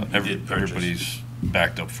 We did purchase- Everybody's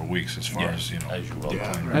backed up for weeks as far as, as you will.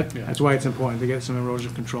 That's why it's important to get some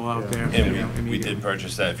erosion control out there. And we did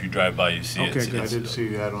purchase that. If you drive by, you see it. Okay, good. I did see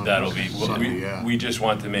that on That'll be, Sunday, yeah. we just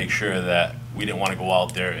wanted to make sure that we didn't want to go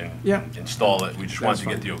out there and install it. We just wanted to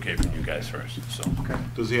get the okay from you guys first, so.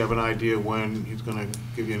 Does he have an idea when he's gonna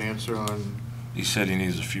give you an answer on? He said he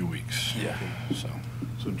needs a few weeks. Yeah.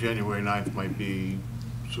 So January 9th might be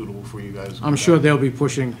suitable for you guys? I'm sure they'll be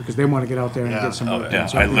pushing, because they want to get out there and get some work done.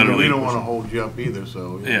 Yeah, I literally. We don't want to hold you up either,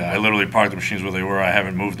 so. Yeah, I literally parked the machines where they were. I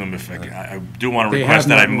haven't moved them. If I do want to request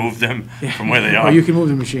that I move them from where they are. Oh, you can move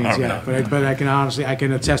the machines, Okay. yeah, but I can honestly, I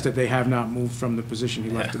can attest that they have not moved from the position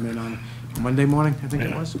he left them in on Monday morning, I think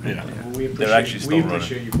it was. Yeah. They're actually still running. We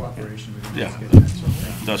appreciate your cooperation with Yeah.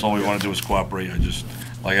 us. That's all we want to do is cooperate.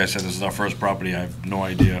 Like I said, this is our first property. I have no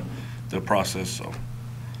idea the process, so.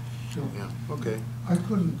 Yeah, okay. I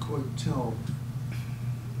couldn't quite tell.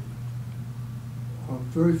 I'm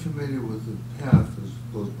very familiar with the path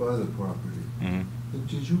that goes by the property. Mhm. But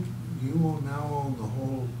did you now own the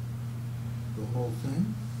whole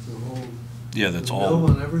thing? The whole? Yeah, that's the all.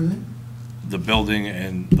 mill and everything? The building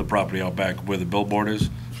and the property out back where the billboard is,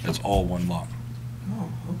 that's all one lot. Oh,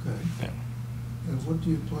 okay. Yeah. And what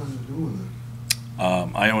do you plan to do with it?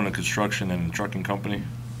 I own a construction and a trucking company,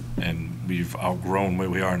 and we've outgrown where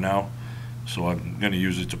we are now, so I'm going to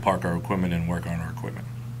use it to park our equipment and work on our equipment.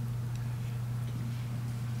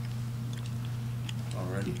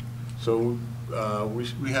 Alrighty. So,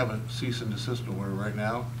 we have a cease and desist order right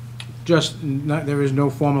now? Just, there is no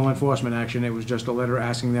formal enforcement action, it was just a letter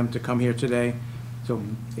asking them to come here today. So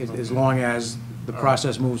as long as the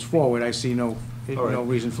process moves forward, I see no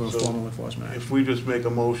reason for a So, formal enforcement action. If we just make a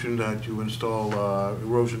motion that you install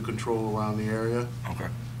erosion control around the area? Okay.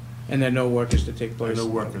 And then no work is to take place no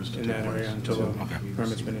work is to in take that area place. until the Okay.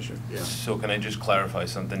 permit's been issued. Yeah. So can I just clarify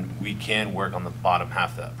something? We can work on the bottom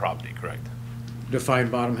half of that property, correct? Define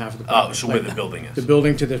bottom half of the property. Oh, so where the building is? The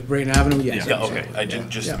building to the Brayton Avenue, yes. Yeah, okay,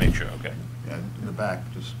 just to make sure, okay. Yeah, in the back,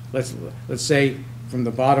 just. Let's say from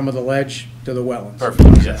the bottom of the ledge to the wetlands.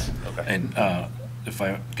 Perfect, yes, okay. And if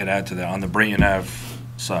I could add to that, on the Brayton Ave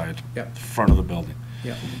side, Yep. front of the building,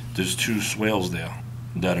 Yeah. there's 2 swales there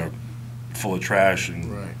that are full of trash, and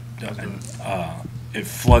Right. it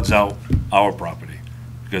floods out our property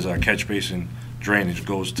because our catch basin drainage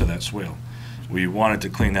goes to that swale. We wanted to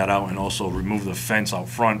clean that out and also remove the fence out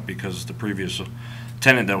front because the previous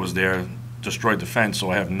tenant that was there destroyed the fence,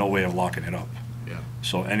 so I have no way of locking it up. Yeah.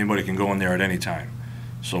 So anybody can go in there at any time.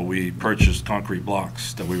 So we purchased concrete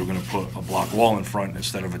blocks that we were going to put a block wall in front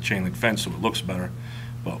instead of a chain link fence so it looks better.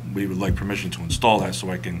 But we would like permission to install that so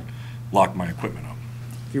I can lock my equipment up.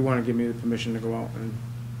 if you want to give me the permission to go out and,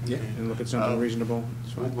 Yeah. and look at something reasonable,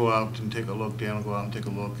 it's We'll fine. go out and take a look, Dan will go out and take a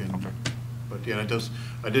look, and, but yeah,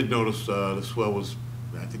 I did notice, the swell was,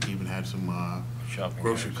 I think he even had some, Shopping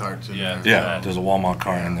grocery areas. carts in Yeah. there. Yeah, there's a Walmart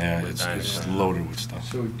car in there. With It's dinosaurs. loaded with stuff.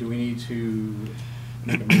 So do we need to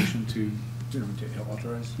make a motion to, you know, to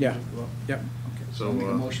authorize? Yeah. to go out? Yep. Okay, So, so make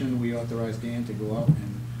a uh, motion, we authorize Dan to go out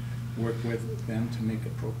and work with them to make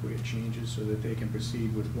appropriate changes so that they can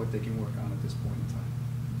proceed with what they can work on at this point in time.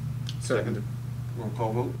 Second. Roll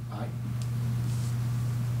call vote? Aye.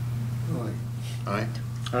 Aye.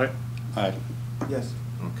 Aye? Aye. Yes.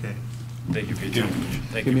 Okay. Thank you for your time.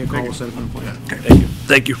 Thank Give you. me a call, we'll set up an appointment.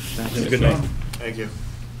 Thank you. Good night. Thank you.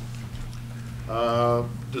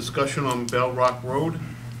 Discussion on Bell Rock Road,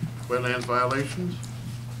 wetlands violations.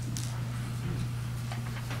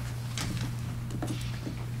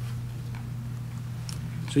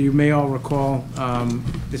 So you may all recall,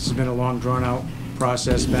 this has been a long drawn-out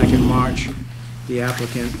process. Back in March, the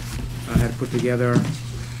applicant had put together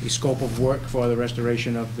a scope of work for the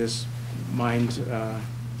restoration of this mined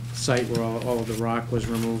site where all of the rock was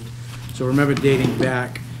removed. So remember, dating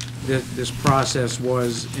back, this process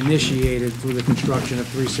was initiated through the construction of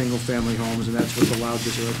 3 single-family homes, and that's what allowed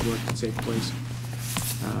this earthwork to take place.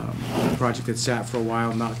 The project had sat for a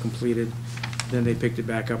while, not completed. Then they picked it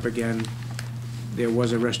back up again. There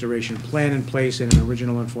was a restoration plan in place and an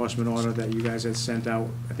original enforcement order that you guys had sent out,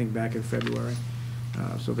 I think, back in February.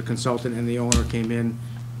 So the consultant and the owner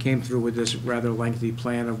came through with this rather lengthy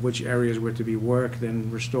plan of which areas were to be worked,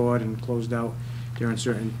 then restored and closed out during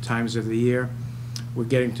certain times of the year. We're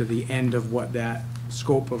getting to the end of what that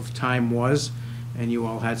scope of time was, and you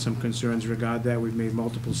all had some concerns regarding that. We've made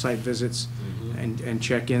multiple site visits and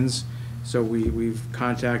check-ins. So we've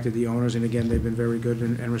contacted the owners, and again, they've been very good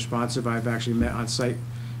and responsive. I've actually met on site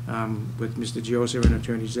with Mr. Giosa and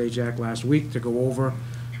Attorney Zajac last week to go over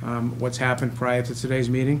what's happened prior to today's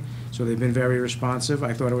meeting. So they've been very responsive.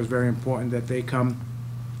 I thought it was very important that they come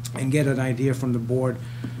and get an idea from the board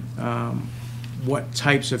what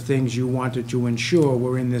types of things you wanted to ensure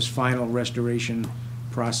were in this final restoration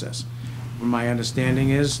process. My understanding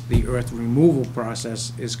is the earth removal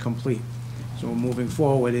process is complete. So moving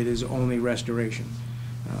forward, it is only restoration.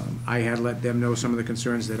 I had let them know some of the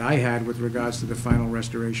concerns that I had with regards to the final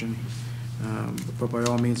restoration. But by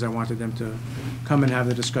all means, I wanted them to come and have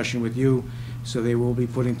the discussion with you. So they will be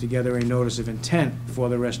putting together a notice of intent for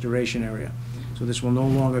the restoration area. So this will no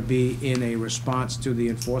longer be in a response to the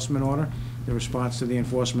enforcement order. The response to the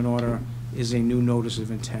enforcement order is a new notice of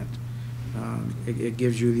intent. It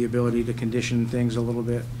gives you the ability to condition things a little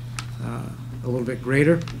bit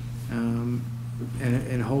greater,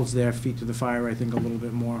 and holds their feet to the fire, I think, a little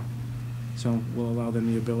bit more. So we'll allow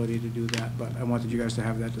them the ability to do that, but I wanted you guys to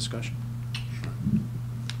have that discussion.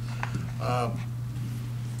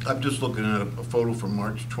 I'm just looking at a photo from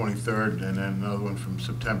March 23rd and then another one from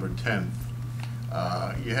September 10th.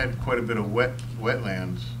 You had quite a bit of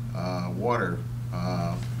wetlands, water.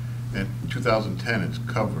 In 2010, it's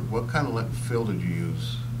covered. What kind of fill did you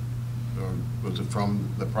use? Or was it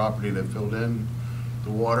from the property that filled in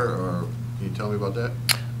the water, or can you tell me about that?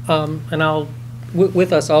 And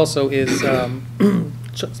with us also is,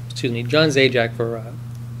 excuse me, John Zajac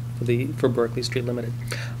for Berkeley Street Limited.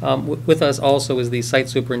 With us also is the site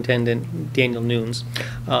superintendent, Daniel Nunes.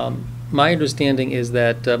 My understanding is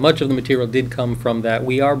that much of the material did come from that.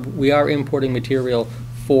 We are importing material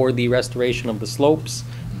for the restoration of the slopes,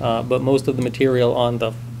 but most of the material on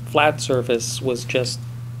the flat surface was just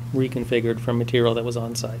reconfigured from material that was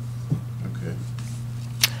on site. Okay.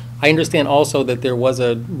 I understand also that there was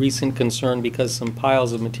a recent concern because some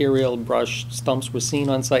piles of material, brush, stumps were seen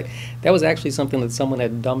on site. That was actually something that someone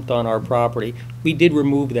had dumped on our property. We did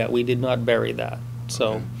remove that. We did not bury that.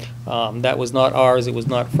 So that was not ours. It was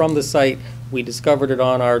not from the site. We discovered it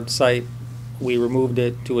on our site. We removed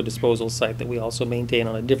it to a disposal site that we also maintain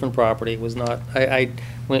on a different property. It was not,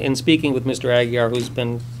 in speaking with Mr. Aguirre, who's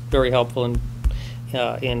been very helpful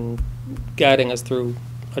in guiding us through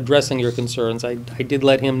addressing your concerns, I did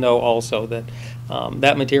let him know also that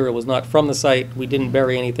that material was not from the site. We didn't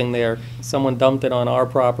bury anything there. Someone dumped it on our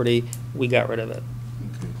property. We got rid of it.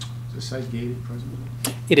 Is the site gated presently?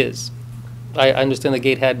 It is. I understand the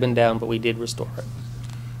gate had been down, but we did restore it.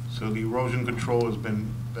 So the erosion control has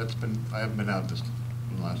been, I haven't been out this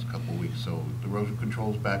in the last couple of weeks, so the erosion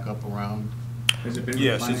control's back up around? Has it been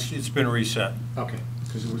Yes, replenished? it's been reset. Okay,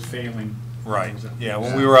 because it was failing. Right, yeah,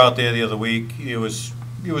 when we were out there the other week, it was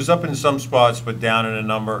up in some spots, but down in a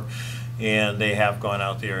number, and they have gone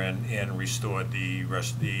out there and restored the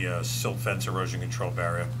rest of the silt fence erosion control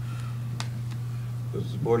barrier.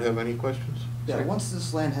 Does the board have any questions? Yeah, once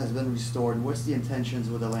this land has been restored, what's the intentions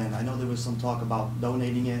with the land? I know there was some talk about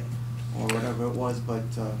donating it or whatever it was, but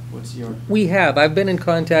what's your... I've been in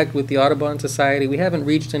contact with the Audubon Society. We haven't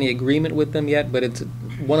reached any agreement with them yet, but it's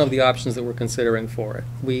one of the options that we're considering for it.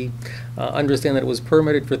 We understand that it was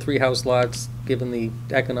permitted for 3 house lots, given the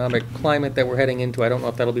economic climate that we're heading into. I don't know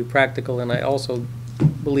if that'll be practical, and I also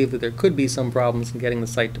believe that there could be some problems in getting the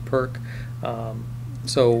site to perk.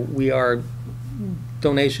 So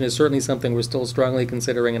donation is certainly something we're still strongly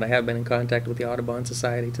considering, and I have been in contact with the Audubon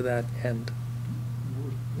Society to that end.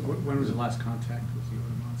 When was the last contact with the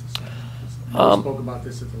Audubon Society? We spoke about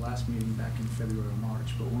this at the last meeting back in February or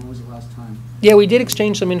March, but when was the last time? Yeah, we did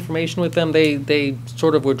exchange some information with them. They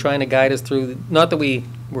sort of were trying to guide us through, not that we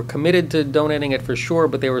were committed to donating it for sure,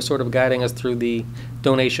 but they were sort of guiding us through the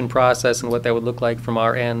donation process and what that would look like from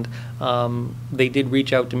our end. They did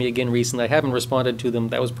reach out to me again recently. I haven't responded to them.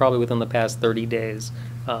 That was probably within the past 30 days.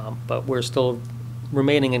 But we're still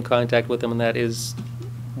remaining in contact with them, and that is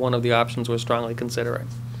one of the options we're strongly considering.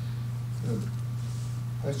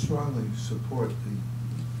 I strongly support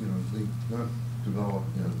not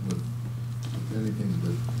developing it with anything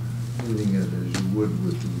but treating it as you would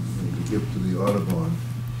with the gift to the Audubon.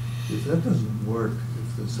 If that doesn't work,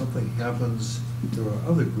 if there's something happens, there are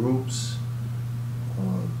other groups,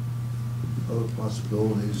 other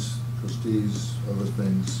possibilities, trustees, other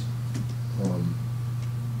things.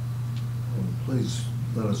 Please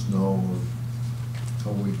let us know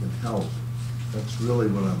how we can help. That's really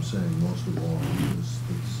what I'm saying most of all, is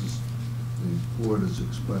the board has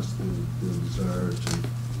expressed their desire to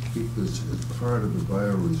keep this as part of the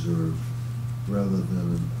bioreserve rather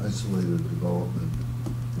than an isolated development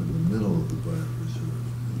in the middle of the bioreserve,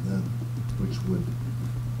 and that which would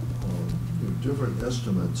give different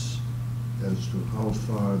estimates as to how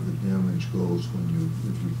far the damage goes when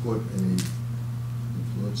if you put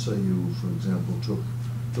let's say you, for example,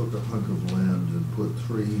 took a hunk of land and put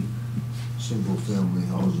 3 single-family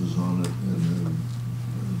houses on it and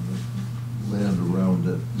land around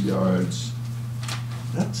it, yards.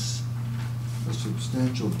 That's a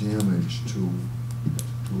substantial damage to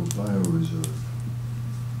a bioreserve.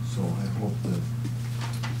 So I hope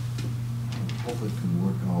it can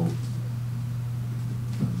work out.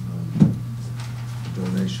 A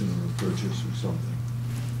donation or a purchase or something.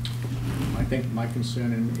 I think my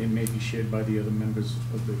concern, and it may be shared by the other members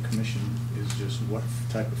of the commission, is just what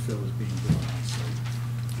type of fill is being brought on site.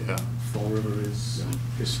 Yeah. Fall River is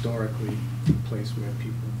historically a place where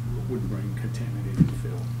people would bring contaminated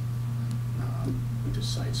fill to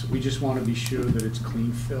sites. So we just want to be sure that it's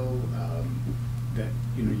clean fill, that,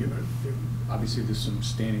 obviously there's some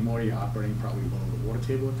standing water, you're operating probably below the water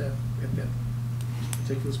table at that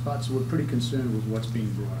particular spot. So we're pretty concerned with what's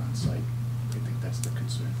being brought on site. I think that's the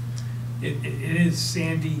concern. It is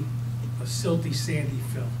sandy, a silty sandy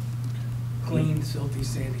fill. Clean, silty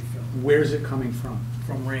sandy fill. Where is it coming from?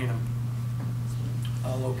 From Raynham.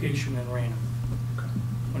 A location in Raynham. Okay.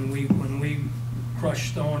 When we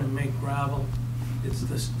crush stone and make gravel, it's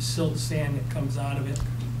the silt sand that comes out of it.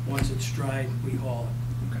 Once it's dried, we haul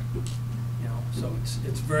it. Okay. So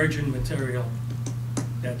it's virgin material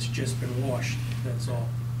that's just been washed, that's all.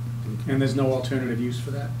 And there's no alternative use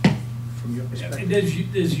for that? From your perspective?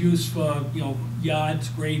 There's use for, yards,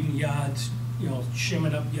 grading yards,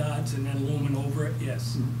 shimming up yards and then looming over it,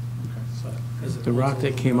 yes. The rock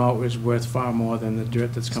that came out was worth far more than the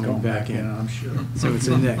dirt that's coming back in. I'm sure. So it's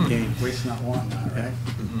in that game. Waste not, want not, right?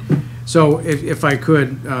 So if I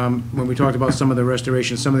could, when we talked about some of the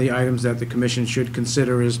restoration, some of the items that the commission should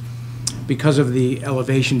consider is, because of the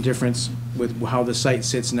elevation difference with how the site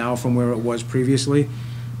sits now from where it was previously,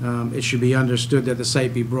 it should be understood that the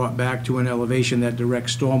site be brought back to an elevation that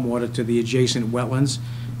directs stormwater to the adjacent wetlands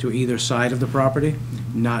to either side of the property,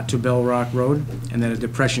 not to Bell Rock Road, and that a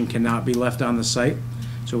depression cannot be left on the site.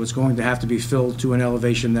 So it's going to have to be filled to an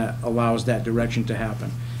elevation that allows that direction to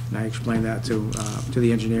happen. And I explained that to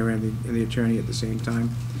the engineer and the attorney at the same time.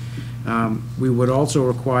 We would also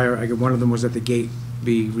require, one of them was that the gate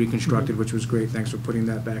be reconstructed, which was great. Thanks for putting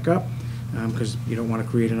that back up, because you don't want to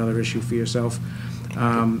create another issue for yourself.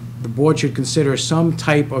 The board should consider some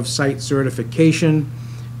type of site certification,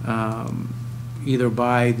 either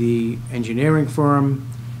by the engineering firm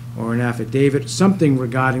or an affidavit, something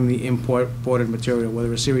regarding the imported material,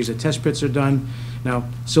 whether a series of test pits are done. Now,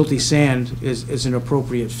 silty sand is an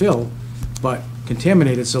appropriate fill, but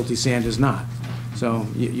contaminated silty sand is not. So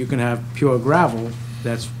you can have pure gravel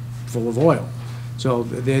that's full of oil. So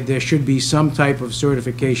there should be some type of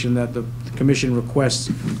certification that the commission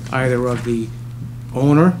requests, either of the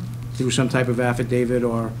owner through some type of affidavit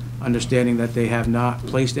or understanding that they have not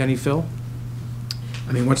placed any fill.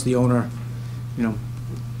 I mean, once the owner you know,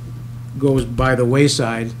 goes by the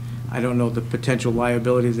wayside, I don't know the potential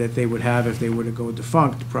liability that they would have if they were to go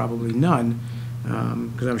defunct, probably none,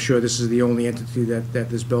 because I'm sure this is the only entity that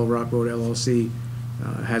this Bell Rock Road LLC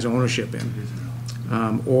has ownership in.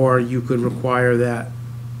 Or you could require that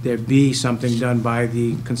there be something done by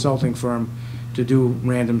the consulting firm to do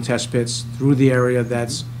random test pits through the area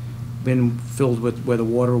that's been filled with, where the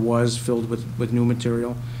water was, filled with new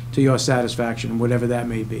material, to your satisfaction, whatever that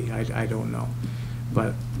may be. I don't know.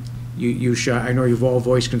 But I know you've all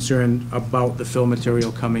voiced concern about the fill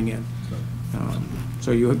material coming in.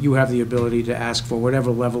 So you have the ability to ask for whatever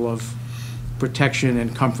level of protection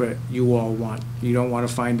and comfort you all want. You don't want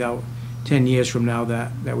to find out 10 years from now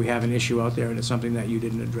that we have an issue out there and it's something that you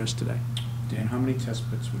didn't address today. Dan, how many test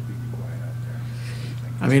pits would be required out there?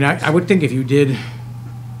 I mean, I would think if you did,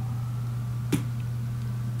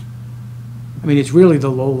 I mean, it's really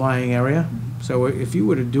the low-lying area. So if you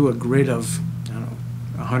were to do a grid of, I don't know,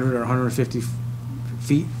 100 or 150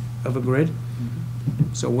 feet of a grid,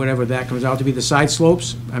 so whatever that comes out to be, the side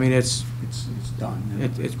slopes, I mean, it's done.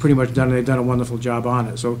 It's pretty much done, and they've done a wonderful job on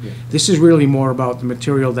it. So this is really more about the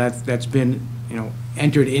material that's been, you know,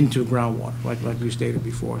 entered into groundwater, like you stated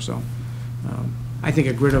before. So I think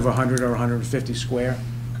a grid of 100 or 150 square,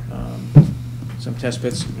 some test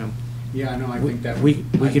pits, you know. Yeah, no, I think that we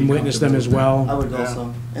can witness them as well. I would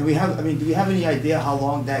also. And we have, I mean, do we have any idea how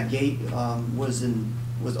long that gate was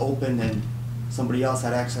open and somebody else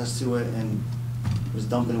had access to it and was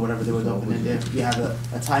dumping whatever they were dumping in there? Do you have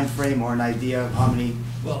a time frame or an idea of how many?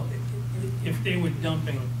 Well, if they were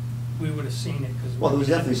dumping, we would have seen it, because. Well, there was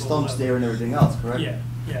definitely stumps there and everything else, correct?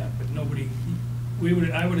 Yeah, but nobody,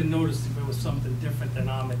 I would have noticed if it was something different than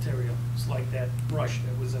our material. It's like that brush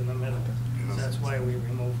that was in the middle. So that's why we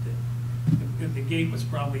removed it. The gate was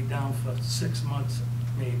probably down for 6 months,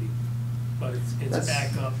 maybe, but it's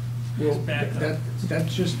back up. Well, It's back up. that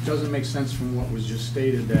just doesn't make sense from what was just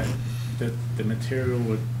stated, that the material,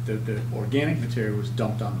 the organic material was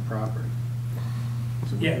dumped on the property.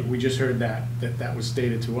 So we just heard that was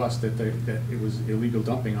stated to us, that it was illegal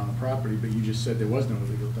dumping on the property, but you just said there was no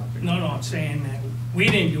illegal dumping. No, I'm saying that we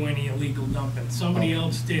didn't do any illegal dumping. Somebody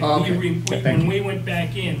else did. Oh, okay. When we went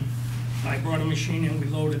back in, I brought a machine in, we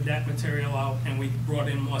loaded that material out, and we brought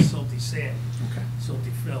in more silty sand,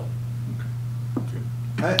 silty fill.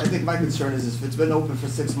 I think my concern is if it's been open for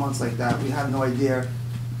 6 months like that, we have no idea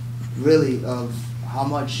really of how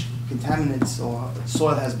much contaminants or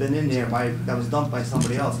soil has been in there that was dumped by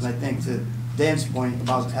somebody else. And I think to Dan's point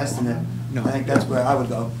about testing it, I think that's where I would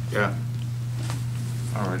go. Yeah.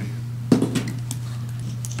 Alrighty.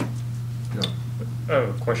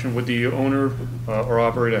 Question, would the owner or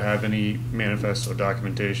operator have any manifests or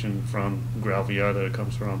documentation from Gravia that it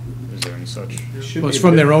comes from? Is there any such? Well, it's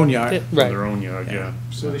from their own yard. From their own yard, yeah.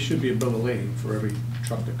 So there should be a bill of lading for every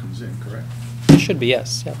truck that comes in, correct? It should be,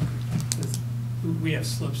 yes, yeah. We have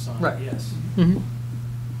slips on Right. it, yes. Mhm.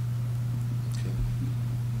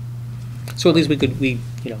 So at least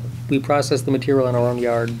we process the material in our own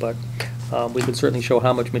yard, but we could certainly show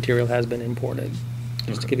how much material has been imported,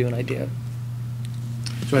 just to give you an idea.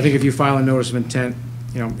 So I think if you file a notice of intent,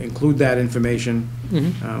 you know, include that information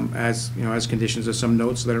Mhm. as, you know, as conditions of some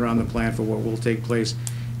notes that are on the plan for what will take place.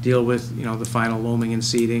 Deal with, you know, the final loaming and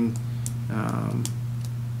seeding.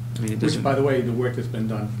 I mean, it doesn't. Which, by the way, the work that's been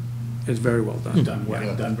done. It's very well done. Done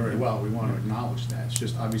well, done very well. We want to acknowledge that. It's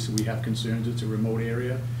just, obviously, we have concerns. It's a remote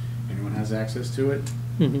area. Anyone has access to it.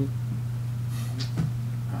 Mhm.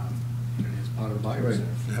 It's part of the Right, bioreserve.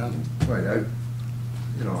 right, I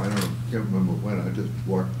can't remember when, I just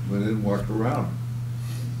went in and walked around.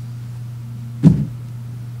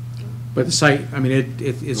 But the site, I mean,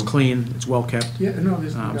 it's clean, it's well kept. Yeah, no,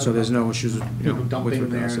 there's. So there's no issues, you know, with Dumping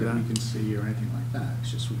there regards to that that. we can see or anything like that.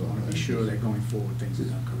 It's just we want to be sure that going forward, things are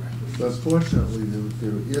done correctly. But fortunately,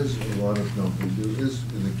 there is a lot of dumping. There is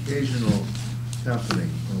an occasional happening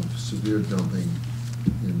of severe dumping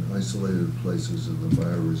in isolated places in the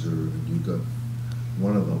bioreserve, and you got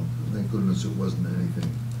one of them. Thank goodness it wasn't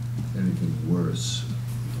anything worse.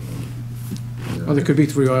 Well, there could be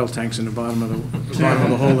 3 oil tanks in the bottom of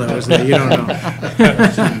the hole that was there, you don't know.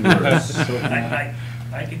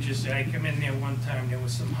 I could just say, I come in there one time, there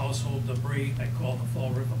was some household debris, I called the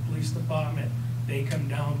Fall River Police Department, they come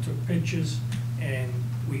down, took pictures, and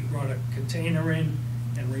we brought a container in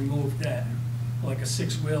and removed that, like a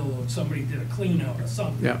 6-wheel, or somebody did a clean out or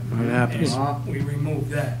something. Yeah, that happens. And we removed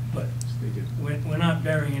that, but we're not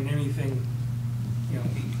burying anything, you know,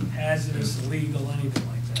 hazardous, illegal, anything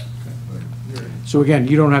like that. So again,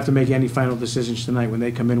 you don't have to make any final decisions tonight. When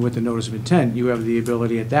they come in with the notice of intent, you have the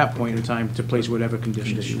ability at that point in time to place whatever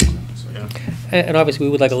conditions you want. Yeah. And obviously,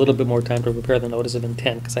 we would like a little bit more time to prepare the notice of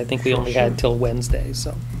intent, because I think we Sure, only sure. had till Wednesday,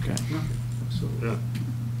 so. Okay. Yeah.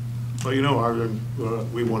 Well, you know,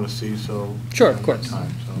 we want to see, so. Sure, of course.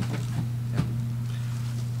 Time, so.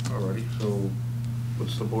 Alrighty, so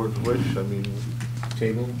what's the board's wish? I mean.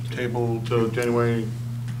 Table? Table to January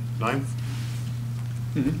 9th?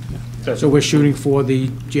 So we're shooting for the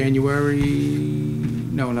January,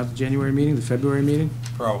 no, not the January meeting, the February meeting?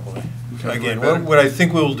 Probably. Okay. Again, what I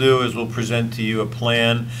think we'll do is we'll present to you a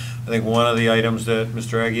plan. I think one of the items that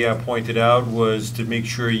Mr. Aguirre pointed out was to make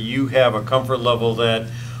sure you have a comfort level that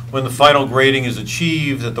when the final grading is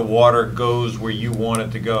achieved, that the water goes where you want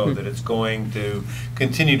it to go, that it's going to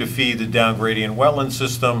continue to feed the down gradient wetland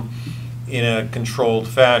system in a controlled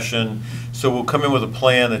fashion. So we'll come in with a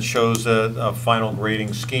plan that shows a final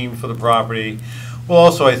grading scheme for the property. We'll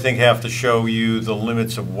also, I think, have to show you the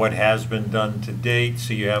limits of what has been done to date,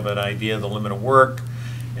 so you have an idea of the limit of work,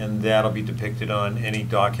 and that'll be depicted on any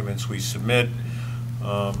documents we submit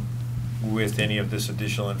with any of this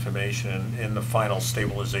additional information and the final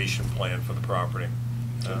stabilization plan for the property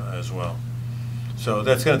as well. So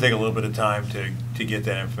that's going to take a little bit of time to get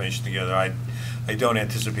that information together. I don't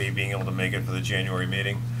anticipate being able to make it for the January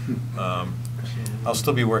meeting. I'll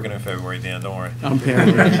still be working in February, Dan, don't worry. I'm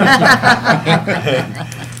pairing.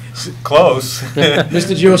 Close.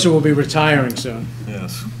 Mr. Giosa will be retiring soon.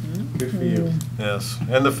 Yes. Good for you. Yes,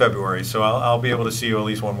 end of February, so I'll be able to see you at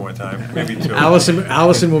least one more time, maybe two.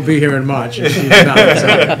 Allison will be here in March. If she's not,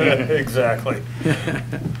 so. Exactly.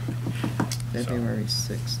 February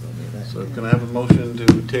 6th, they'll be that. So can I have a motion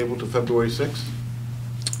to table to February 6th?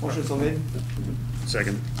 Motion so made.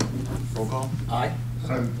 Second. Roll call? Aye.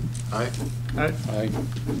 Aye? Aye.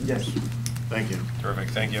 Yes. Thank you. Terrific,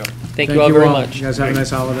 thank you. Thank you all very much. You guys have a nice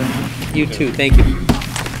holiday. You too, thank you.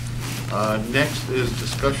 Next is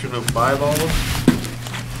discussion of bylaws.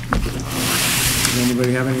 Does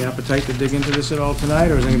anybody have any appetite to dig into this at all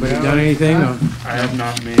tonight, or has anybody done anything? or- I have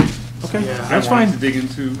not made. Okay, Yeah. that's I wanted fine. to dig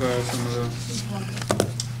into some of the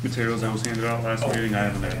materials that was handed out last meeting. I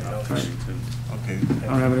haven't had an opportunity to. Okay. I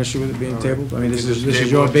don't have an issue with it being All right. tabled. I mean, this We is can this just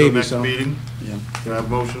is your table it till baby, next so. meeting. Yeah. Can I have a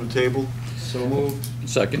motion to table? So moved.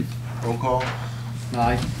 Second. Roll call?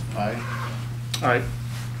 Aye. Aye. Aye.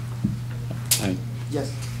 Aye.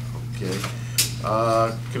 Yes. Okay.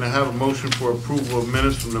 Can I have a motion for approval of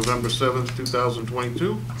minutes from November 7th,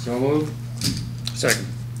 2022? So moved. Second.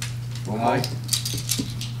 Roll call? Aye.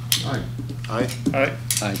 Aye. Aye? Aye.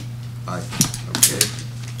 Aye. Aye.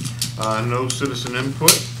 Okay. No citizen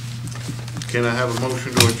input. Can I have a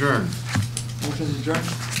motion to adjourn? Motion to adjourn.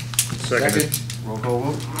 Second. Roll call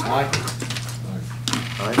vote? Aye.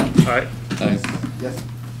 Aye. Aye. Aye. Yes.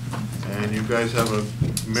 And you guys have a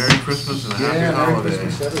Merry Christmas and a Happy Yeah, Merry Holiday.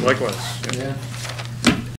 Christmas, everyone. Likewise. Yeah.